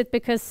 is it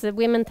because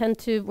women tend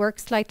to work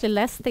slightly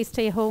less? They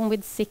stay home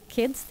with sick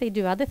kids, they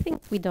do other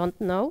things? We don't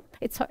know.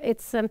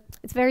 It's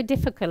very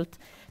difficult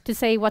to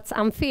say what's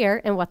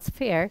unfair and what's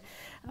fair.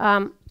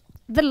 The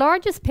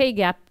largest pay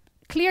gap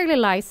clearly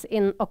lies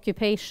in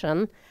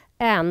occupation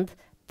and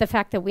the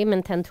fact that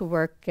women tend to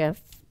work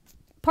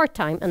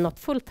part-time and not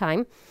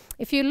full-time.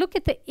 If you look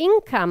at the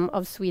income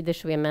of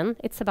Swedish women,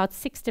 it's about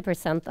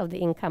 60% of the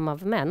income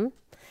of men.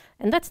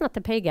 And that's not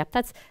the pay gap.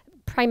 That's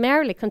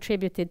primarily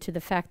contributed to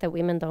the fact that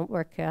women don't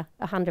work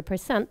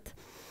 100%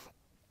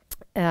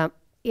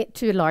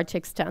 to a large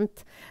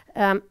extent.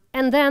 And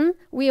then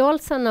we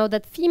also know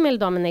that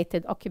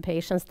female-dominated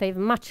occupations, they have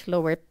much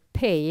lower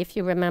pay. If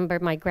you remember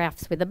my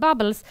graphs with the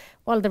bubbles,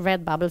 all the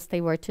red bubbles,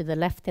 they were to the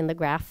left in the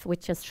graph,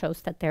 which just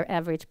shows that their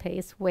average pay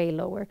is way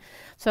lower.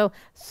 So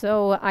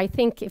I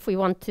think if we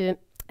want to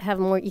have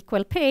more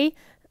equal pay,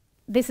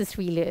 this is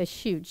really a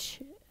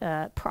huge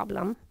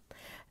problem.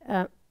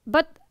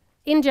 But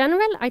in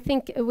general, I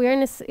think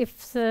awareness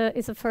is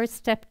a first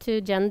step to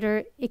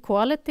gender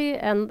equality,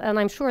 and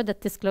I'm sure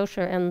that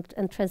disclosure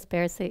and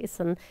transparency is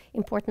an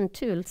important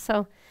tool.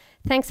 So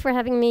thanks for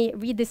having me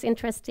read this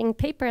interesting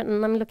paper,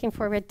 and I'm looking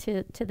forward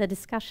to the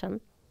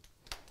discussion.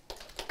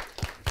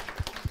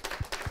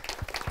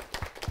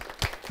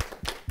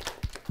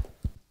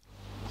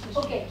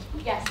 Okay,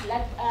 yes,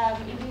 let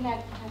Elena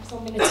have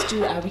some minutes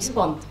to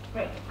respond.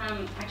 Great.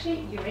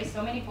 Actually, you raised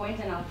so many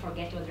points, and I'll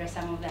forget to address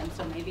some of them.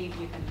 So maybe if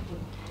you can put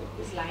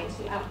the slides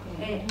up.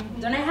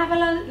 Don't I have a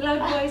loud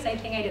voice? I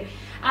think I do.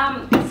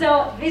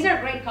 So these are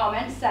great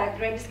comments,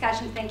 great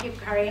discussion. Thank you,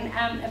 Karin.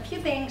 A few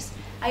things.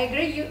 I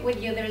agree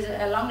with you. There is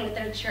a long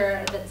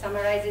literature that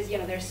summarizes.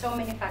 There's so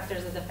many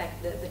factors that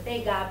affect the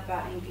pay gap,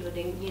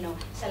 including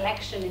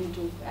selection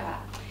into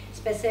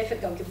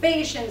specific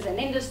occupations and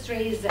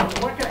industries and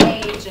worker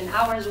age and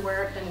hours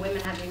worked and women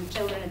having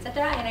children,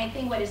 etc. And I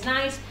think what is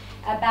nice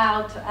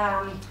about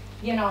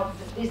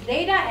this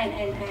data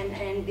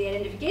and the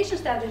identification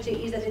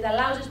strategy is that it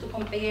allows us to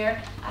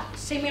compare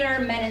similar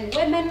men and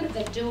women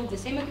that do the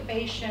same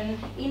occupation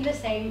in the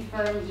same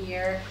firm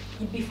year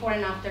before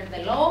and after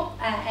the law,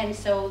 and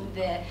so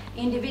the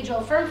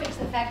individual firm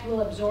fixed effect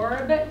will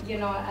absorb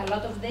a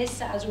lot of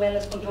this, as well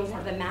as control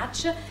for the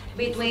match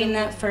between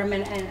firm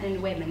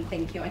and women.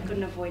 Thank you. I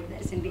couldn't avoid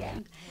this in the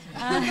end.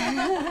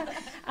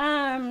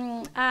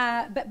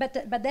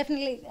 But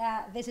definitely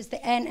this is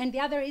the and the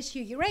other issue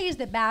you raised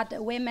about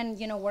women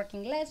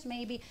working less.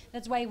 Maybe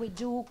that's why we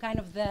do kind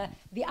of the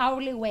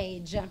hourly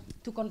wage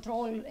to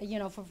control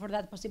for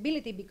that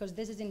possibility, because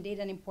this is indeed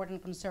an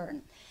important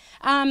concern.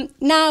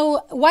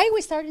 Now, why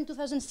we started in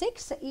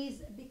 2006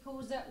 is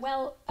because,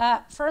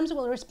 firms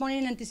will respond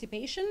in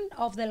anticipation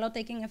of the law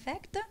taking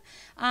effect.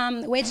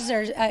 Wages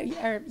are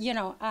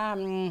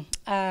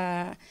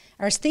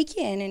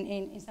sticky, and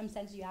in some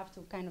sense you have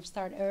to kind of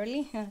start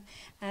early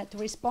to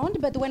respond.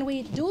 But when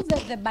we do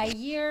the by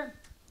year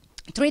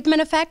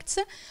treatment effects.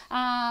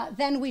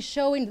 Then we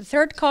show in the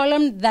third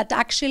column that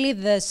actually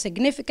the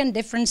significant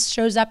difference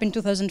shows up in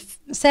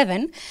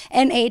 2007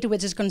 and 8,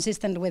 which is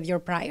consistent with your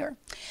prior.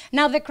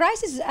 Now the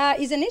crisis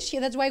is an issue.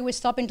 That's why we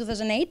stop in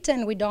 2008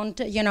 and we don't,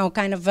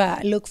 kind of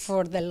look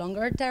for the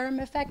longer term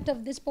effect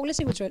of this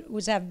policy, which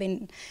would have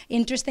been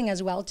interesting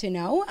as well to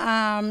know.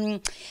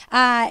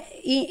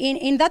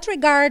 In that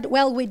regard,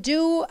 well, we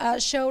do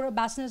show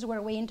robustness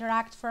where we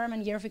interact firm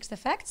and year fixed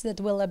effects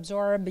that will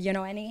absorb,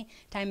 any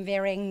time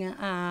varying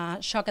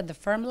shock at the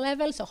firm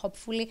level. So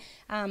hopefully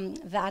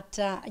that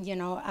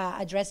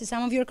addresses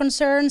some of your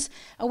concerns.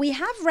 We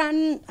have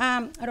run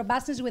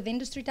robustness with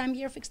industry time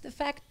year fixed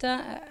effect.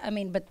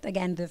 But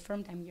again, the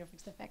firm time year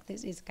fixed effect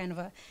is kind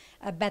of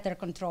a better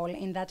control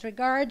in that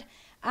regard.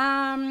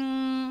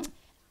 There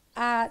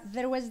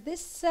was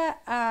this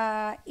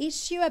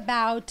issue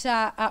about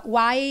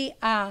why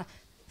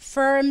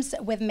firms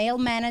with male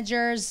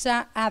managers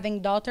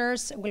having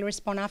daughters will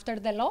respond after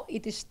the law.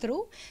 It is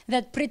true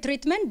that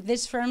pre-treatment,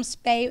 these firms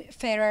pay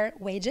fairer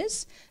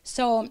wages.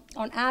 So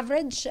on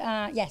average,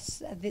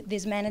 yes,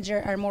 these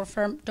managers are more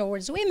firm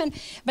towards women.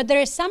 But there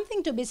is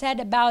something to be said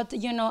about,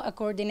 a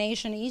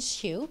coordination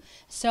issue.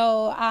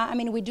 So,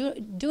 we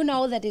do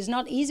know that it's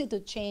not easy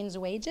to change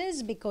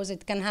wages because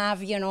it can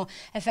have,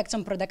 effects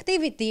on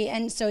productivity.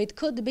 And so it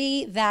could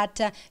be that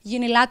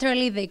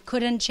unilaterally they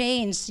couldn't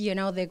change,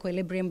 the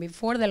equilibrium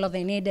before the law.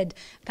 They needed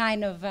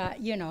kind of, a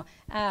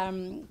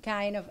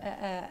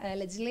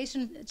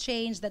legislation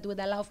change that would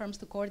allow firms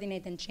to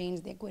coordinate and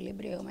change the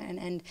equilibrium.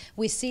 And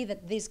we see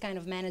that these kind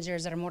of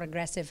managers are more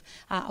aggressive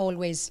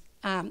always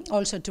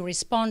also to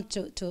respond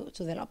to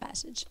the law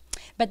passage.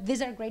 But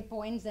these are great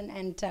points,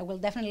 and we'll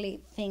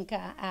definitely think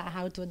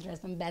how to address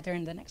them better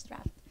in the next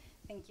draft.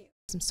 Thank you.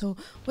 So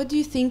what do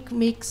you think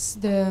makes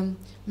the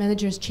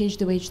managers change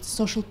the wage? The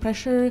social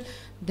pressure,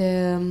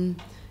 the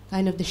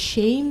kind of the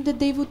shame that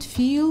they would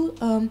feel?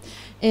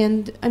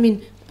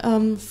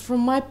 From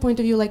my point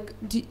of view,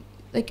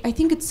 I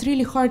think it's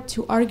really hard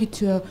to argue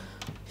to a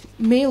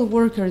male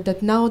worker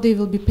that now they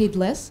will be paid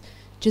less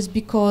just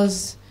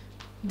because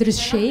there is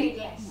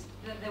shame.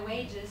 The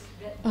wages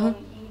don't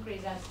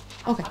increase as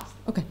fast.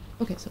 Okay.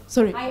 So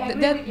sorry,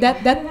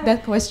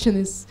 that question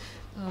is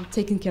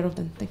taken care of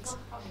then. Thanks.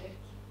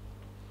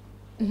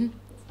 Mm-hmm.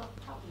 It's not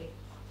public.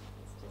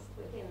 It's just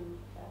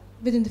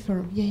within the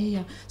firm.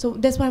 Yeah. So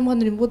that's why I'm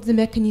wondering, what's the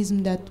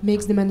mechanism that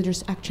makes the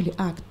managers actually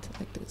act?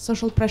 Like the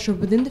social pressure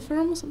within the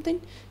firm or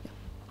something? Yeah.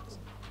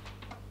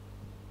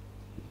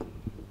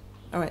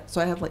 All right,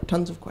 so I have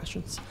tons of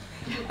questions.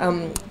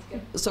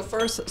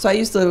 So I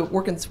used to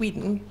work in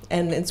Sweden,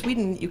 and in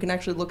Sweden you can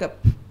actually look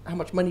up how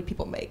much money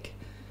people make,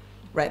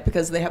 right?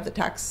 Because they have the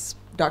tax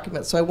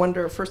documents. So I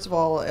wonder, first of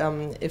all,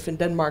 if in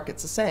Denmark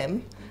it's the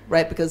same,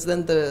 right? Because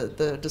then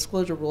the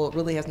disclosure rule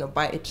really has no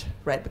bite,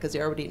 right? Because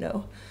you already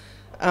know.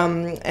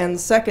 And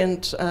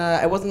second,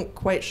 I wasn't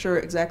quite sure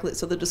exactly.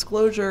 So the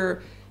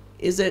disclosure,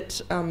 is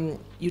it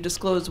you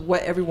disclose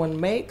what everyone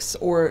makes,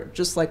 or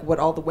just what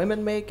all the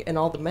women make and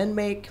all the men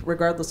make,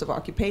 regardless of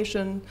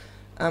occupation?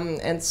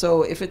 And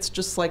so if it's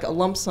just a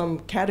lump sum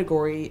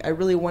category, I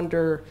really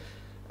wonder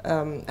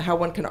how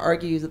one can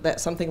argue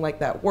that something like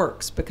that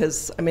works.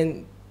 Because,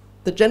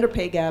 the gender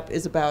pay gap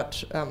is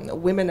about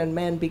women and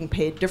men being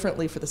paid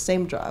differently for the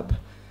same job,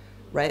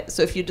 right?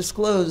 So if you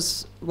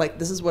disclose,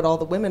 this is what all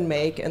the women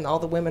make, and all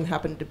the women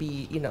happen to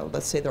be,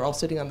 let's say they're all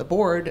sitting on the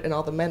board, and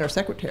all the men are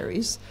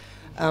secretaries,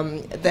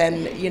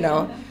 then,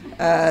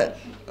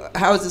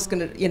 how is this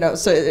going to,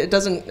 so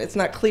it's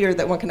not clear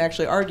that one can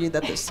actually argue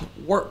that this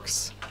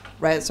works,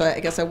 right? So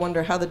I guess I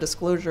wonder how the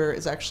disclosure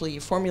is actually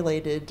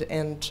formulated,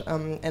 and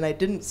I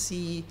didn't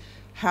see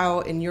how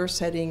in your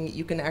setting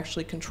you can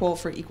actually control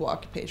for equal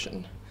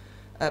occupation,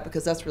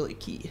 because that's really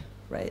key,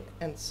 right?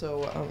 And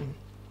so,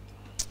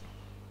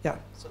 yeah.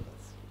 So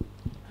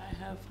I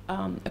have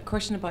a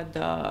question about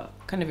the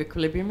kind of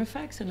equilibrium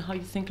effects and how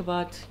you think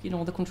about,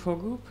 the control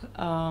group.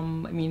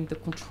 The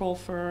control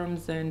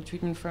firms and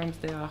treatment firms,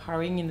 they are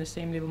hiring in the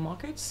same labor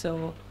market.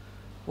 So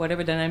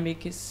whatever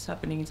dynamic is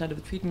happening inside of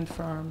the treatment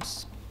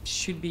firms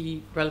should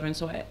be relevant.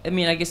 So I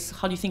guess,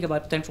 how do you think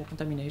about potential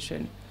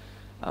contamination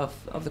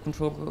of the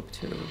control group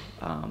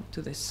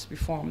to this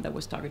reform that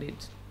was targeted,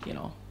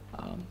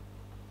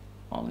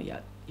 only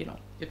at,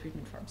 the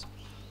treatment firms?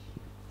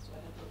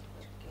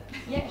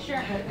 Yeah,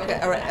 sure.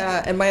 Okay, all right.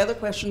 And my other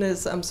question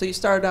is, so you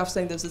started off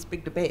saying there's this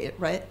big debate,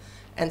 right?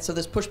 And so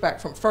there's pushback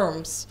from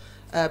firms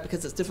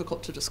because it's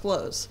difficult to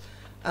disclose.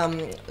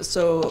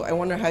 So I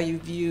wonder how you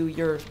view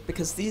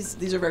because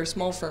these are very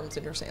small firms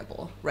in your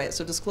sample, right?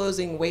 So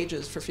disclosing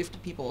wages for 50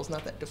 people is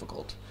not that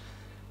difficult,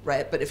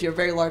 right? But if you're a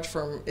very large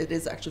firm, it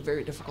is actually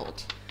very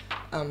difficult.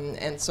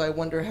 And so I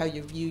wonder how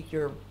you view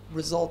your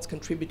results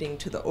contributing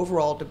to the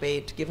overall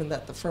debate, given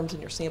that the firms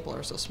in your sample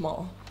are so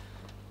small,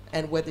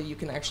 and whether you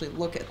can actually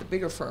look at the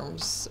bigger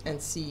firms and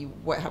see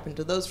what happened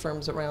to those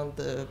firms around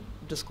the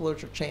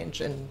disclosure change,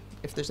 and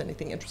if there's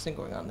anything interesting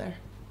going on there.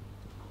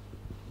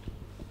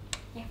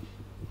 Yeah.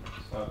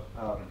 So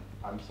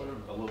I I'm sort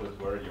of a little bit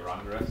worried you're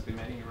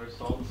underestimating your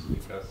results,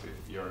 because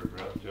if you're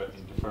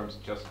in the firms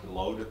just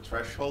below the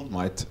threshold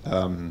might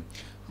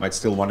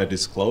still want to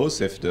disclose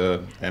if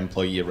the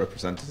employee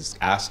representative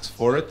asks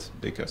for it,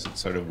 because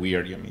it's sort of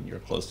weird. I mean, you're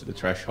close to the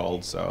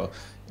threshold, so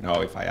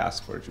if I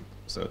ask for it,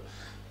 so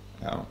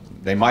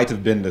they might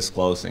have been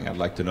disclosing. I'd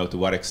like to know to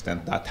what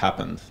extent that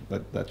happened,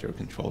 that your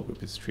control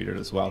group is treated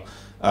as well.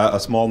 A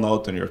small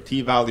note on your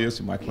t-values,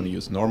 you might want to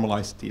use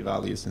normalized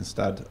t-values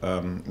instead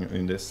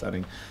in this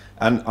setting.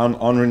 And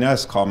on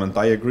René's comment,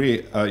 I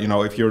agree.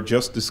 If you're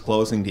just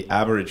disclosing the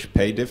average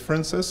pay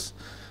differences,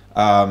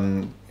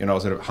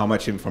 sort of how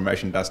much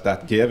information does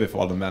that give if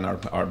all the men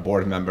are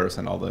board members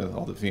and all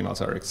the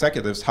females are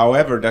executives?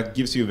 However, that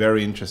gives you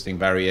very interesting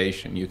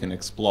variation you can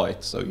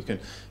exploit. So you can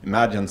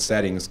imagine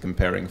settings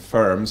comparing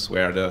firms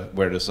where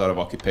the sort of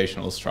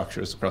occupational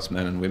structures across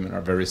men and women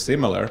are very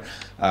similar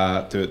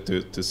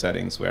to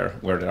settings where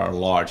there are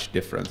large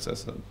differences.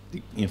 So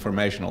the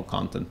informational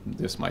content,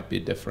 this might be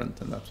different,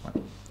 and that's why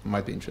it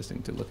might be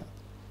interesting to look at.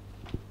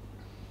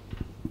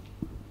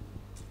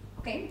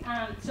 Okay,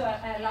 so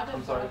a lot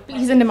of...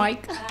 Please in the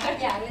mic.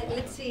 Yeah,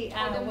 let's see.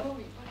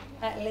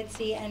 Let's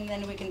see, and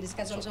then we can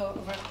discuss also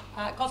over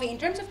coffee. In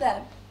terms of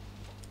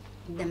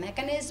the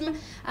mechanism,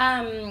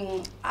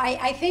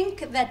 I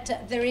think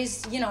that there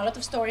is, a lot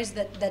of stories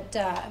that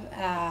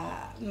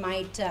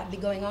might be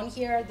going on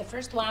here. The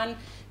first one,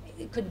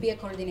 it could be a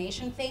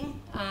coordination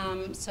thing.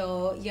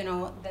 So,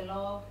 the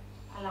law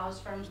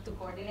allows firms to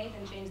coordinate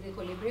and change the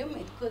equilibrium.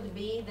 It could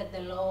be that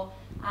the law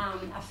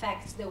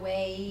affects the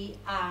way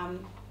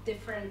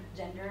different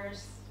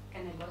genders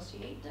can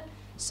negotiate.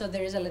 So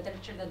there is a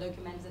literature that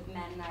documents that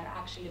men are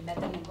actually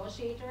better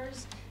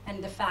negotiators,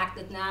 and the fact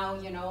that now,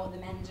 the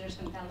managers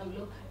can tell them,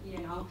 look,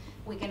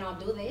 we cannot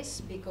do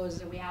this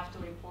because we have to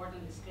report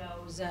and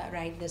disclose,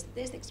 the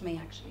statistics may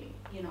actually,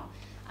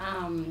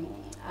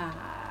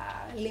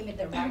 limit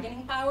their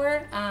bargaining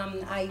power.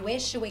 I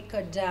wish we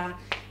could,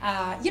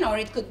 or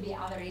it could be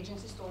other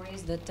agency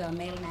stories that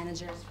male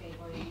managers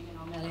favoring,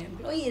 male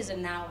employees,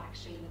 and now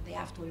actually that they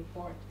have to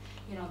report,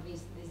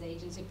 these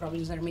agency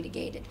problems are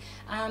mitigated.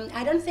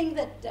 I don't think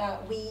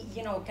that we,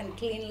 can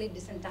cleanly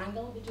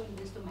disentangle between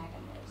these two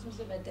mechanisms,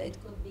 but it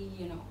could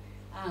be,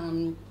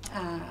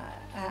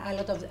 a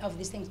lot of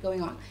these things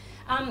going on.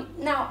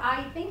 Now,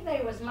 I think that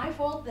it was my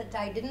fault that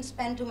I didn't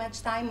spend too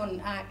much time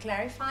on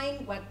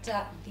clarifying what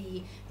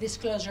the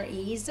disclosure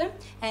is.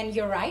 And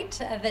you're right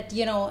that,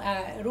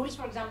 rules,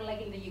 for example,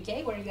 like in the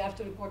UK, where you have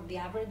to report the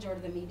average or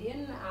the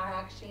median, are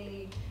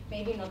actually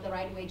maybe not the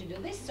right way to do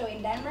this. So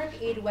in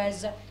Denmark, it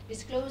was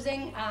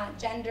disclosing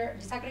gender,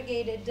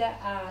 disaggregated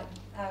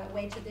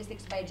wage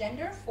statistics by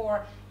gender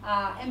for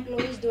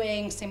employees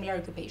doing similar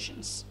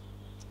occupations.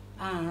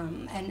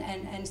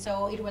 And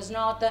so it was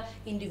not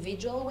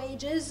individual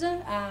wages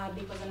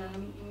because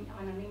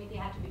anonymity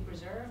had to be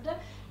preserved,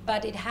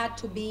 but it had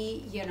to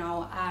be,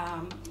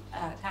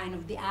 kind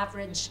of the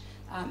average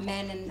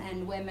men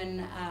and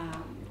women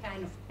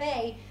kind of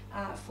pay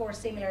for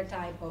similar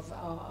type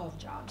of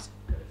jobs.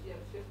 If you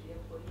have 50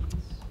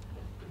 employees,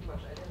 it pretty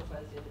much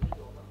identifies the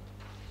individual.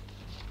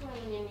 Well,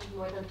 and you need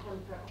more than 10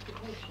 per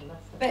occupation.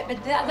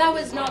 But that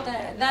was not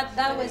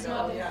that was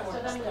not. Yeah, So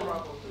that's then the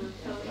problem.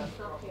 so it's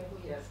not clear who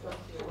you Yes,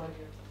 that's the one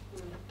here.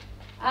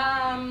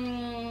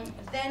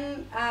 Then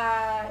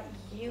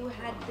you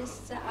had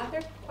this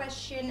other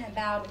question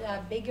about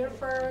bigger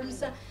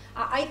firms.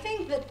 I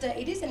think that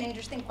it is an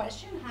interesting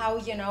question how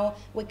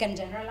we can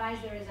generalize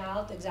the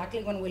result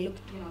exactly when we look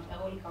at the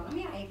whole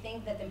economy. I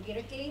think that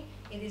empirically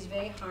it is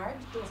very hard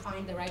to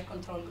find the right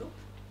control group.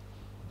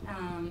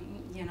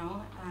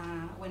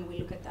 When we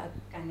look at that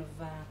kind of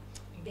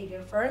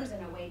bigger firms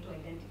and a way to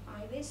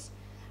identify this.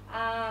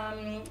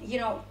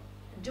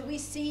 Do we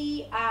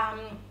see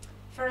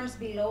firms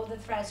below the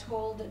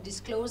threshold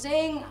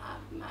disclosing?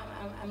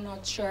 I'm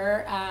not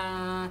sure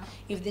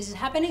if this is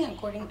happening.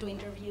 According to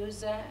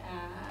interviews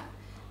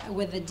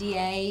with the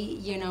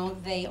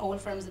DA, all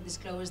firms that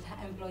disclosed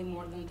employ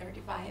more than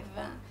 35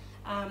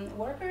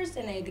 workers,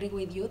 and I agree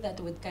with you that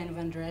would kind of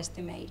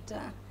underestimate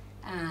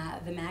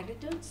the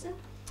magnitudes.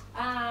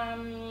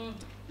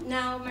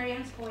 Now,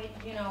 Marianne's point,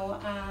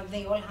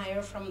 they all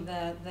hire from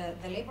the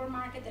labor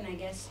market, and I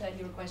guess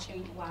your question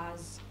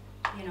was,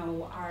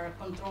 are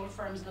control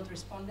firms not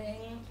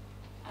responding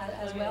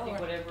as well? I think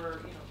whatever,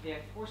 they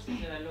are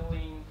forcing and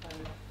allowing kind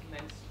of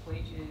men's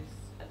wages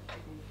at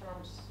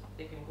firms,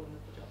 they can go and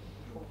put up in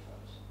control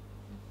firms.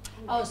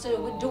 Oh,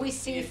 so do we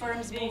see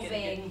firms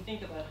moving?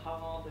 Think about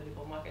how the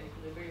labor market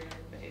equilibrium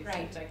is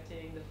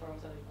affecting the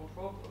firms that are in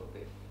control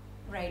group.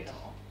 Right.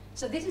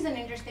 So this is an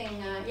interesting,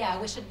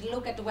 we should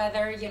look at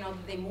whether,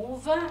 they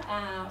move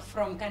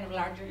from kind of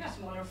larger to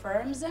smaller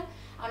firms.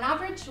 On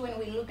average, when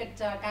we look at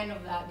kind of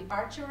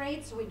departure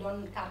rates, we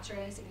don't capture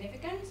any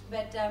significance,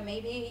 but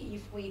maybe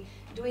if we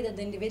do it at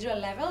the individual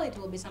level, it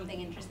will be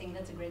something interesting.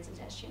 That's a great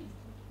suggestion.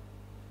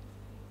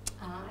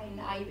 And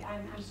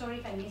I'm sorry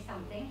if I missed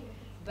something,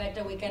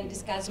 but we can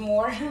discuss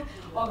more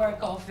over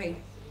coffee.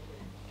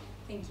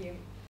 Thank you.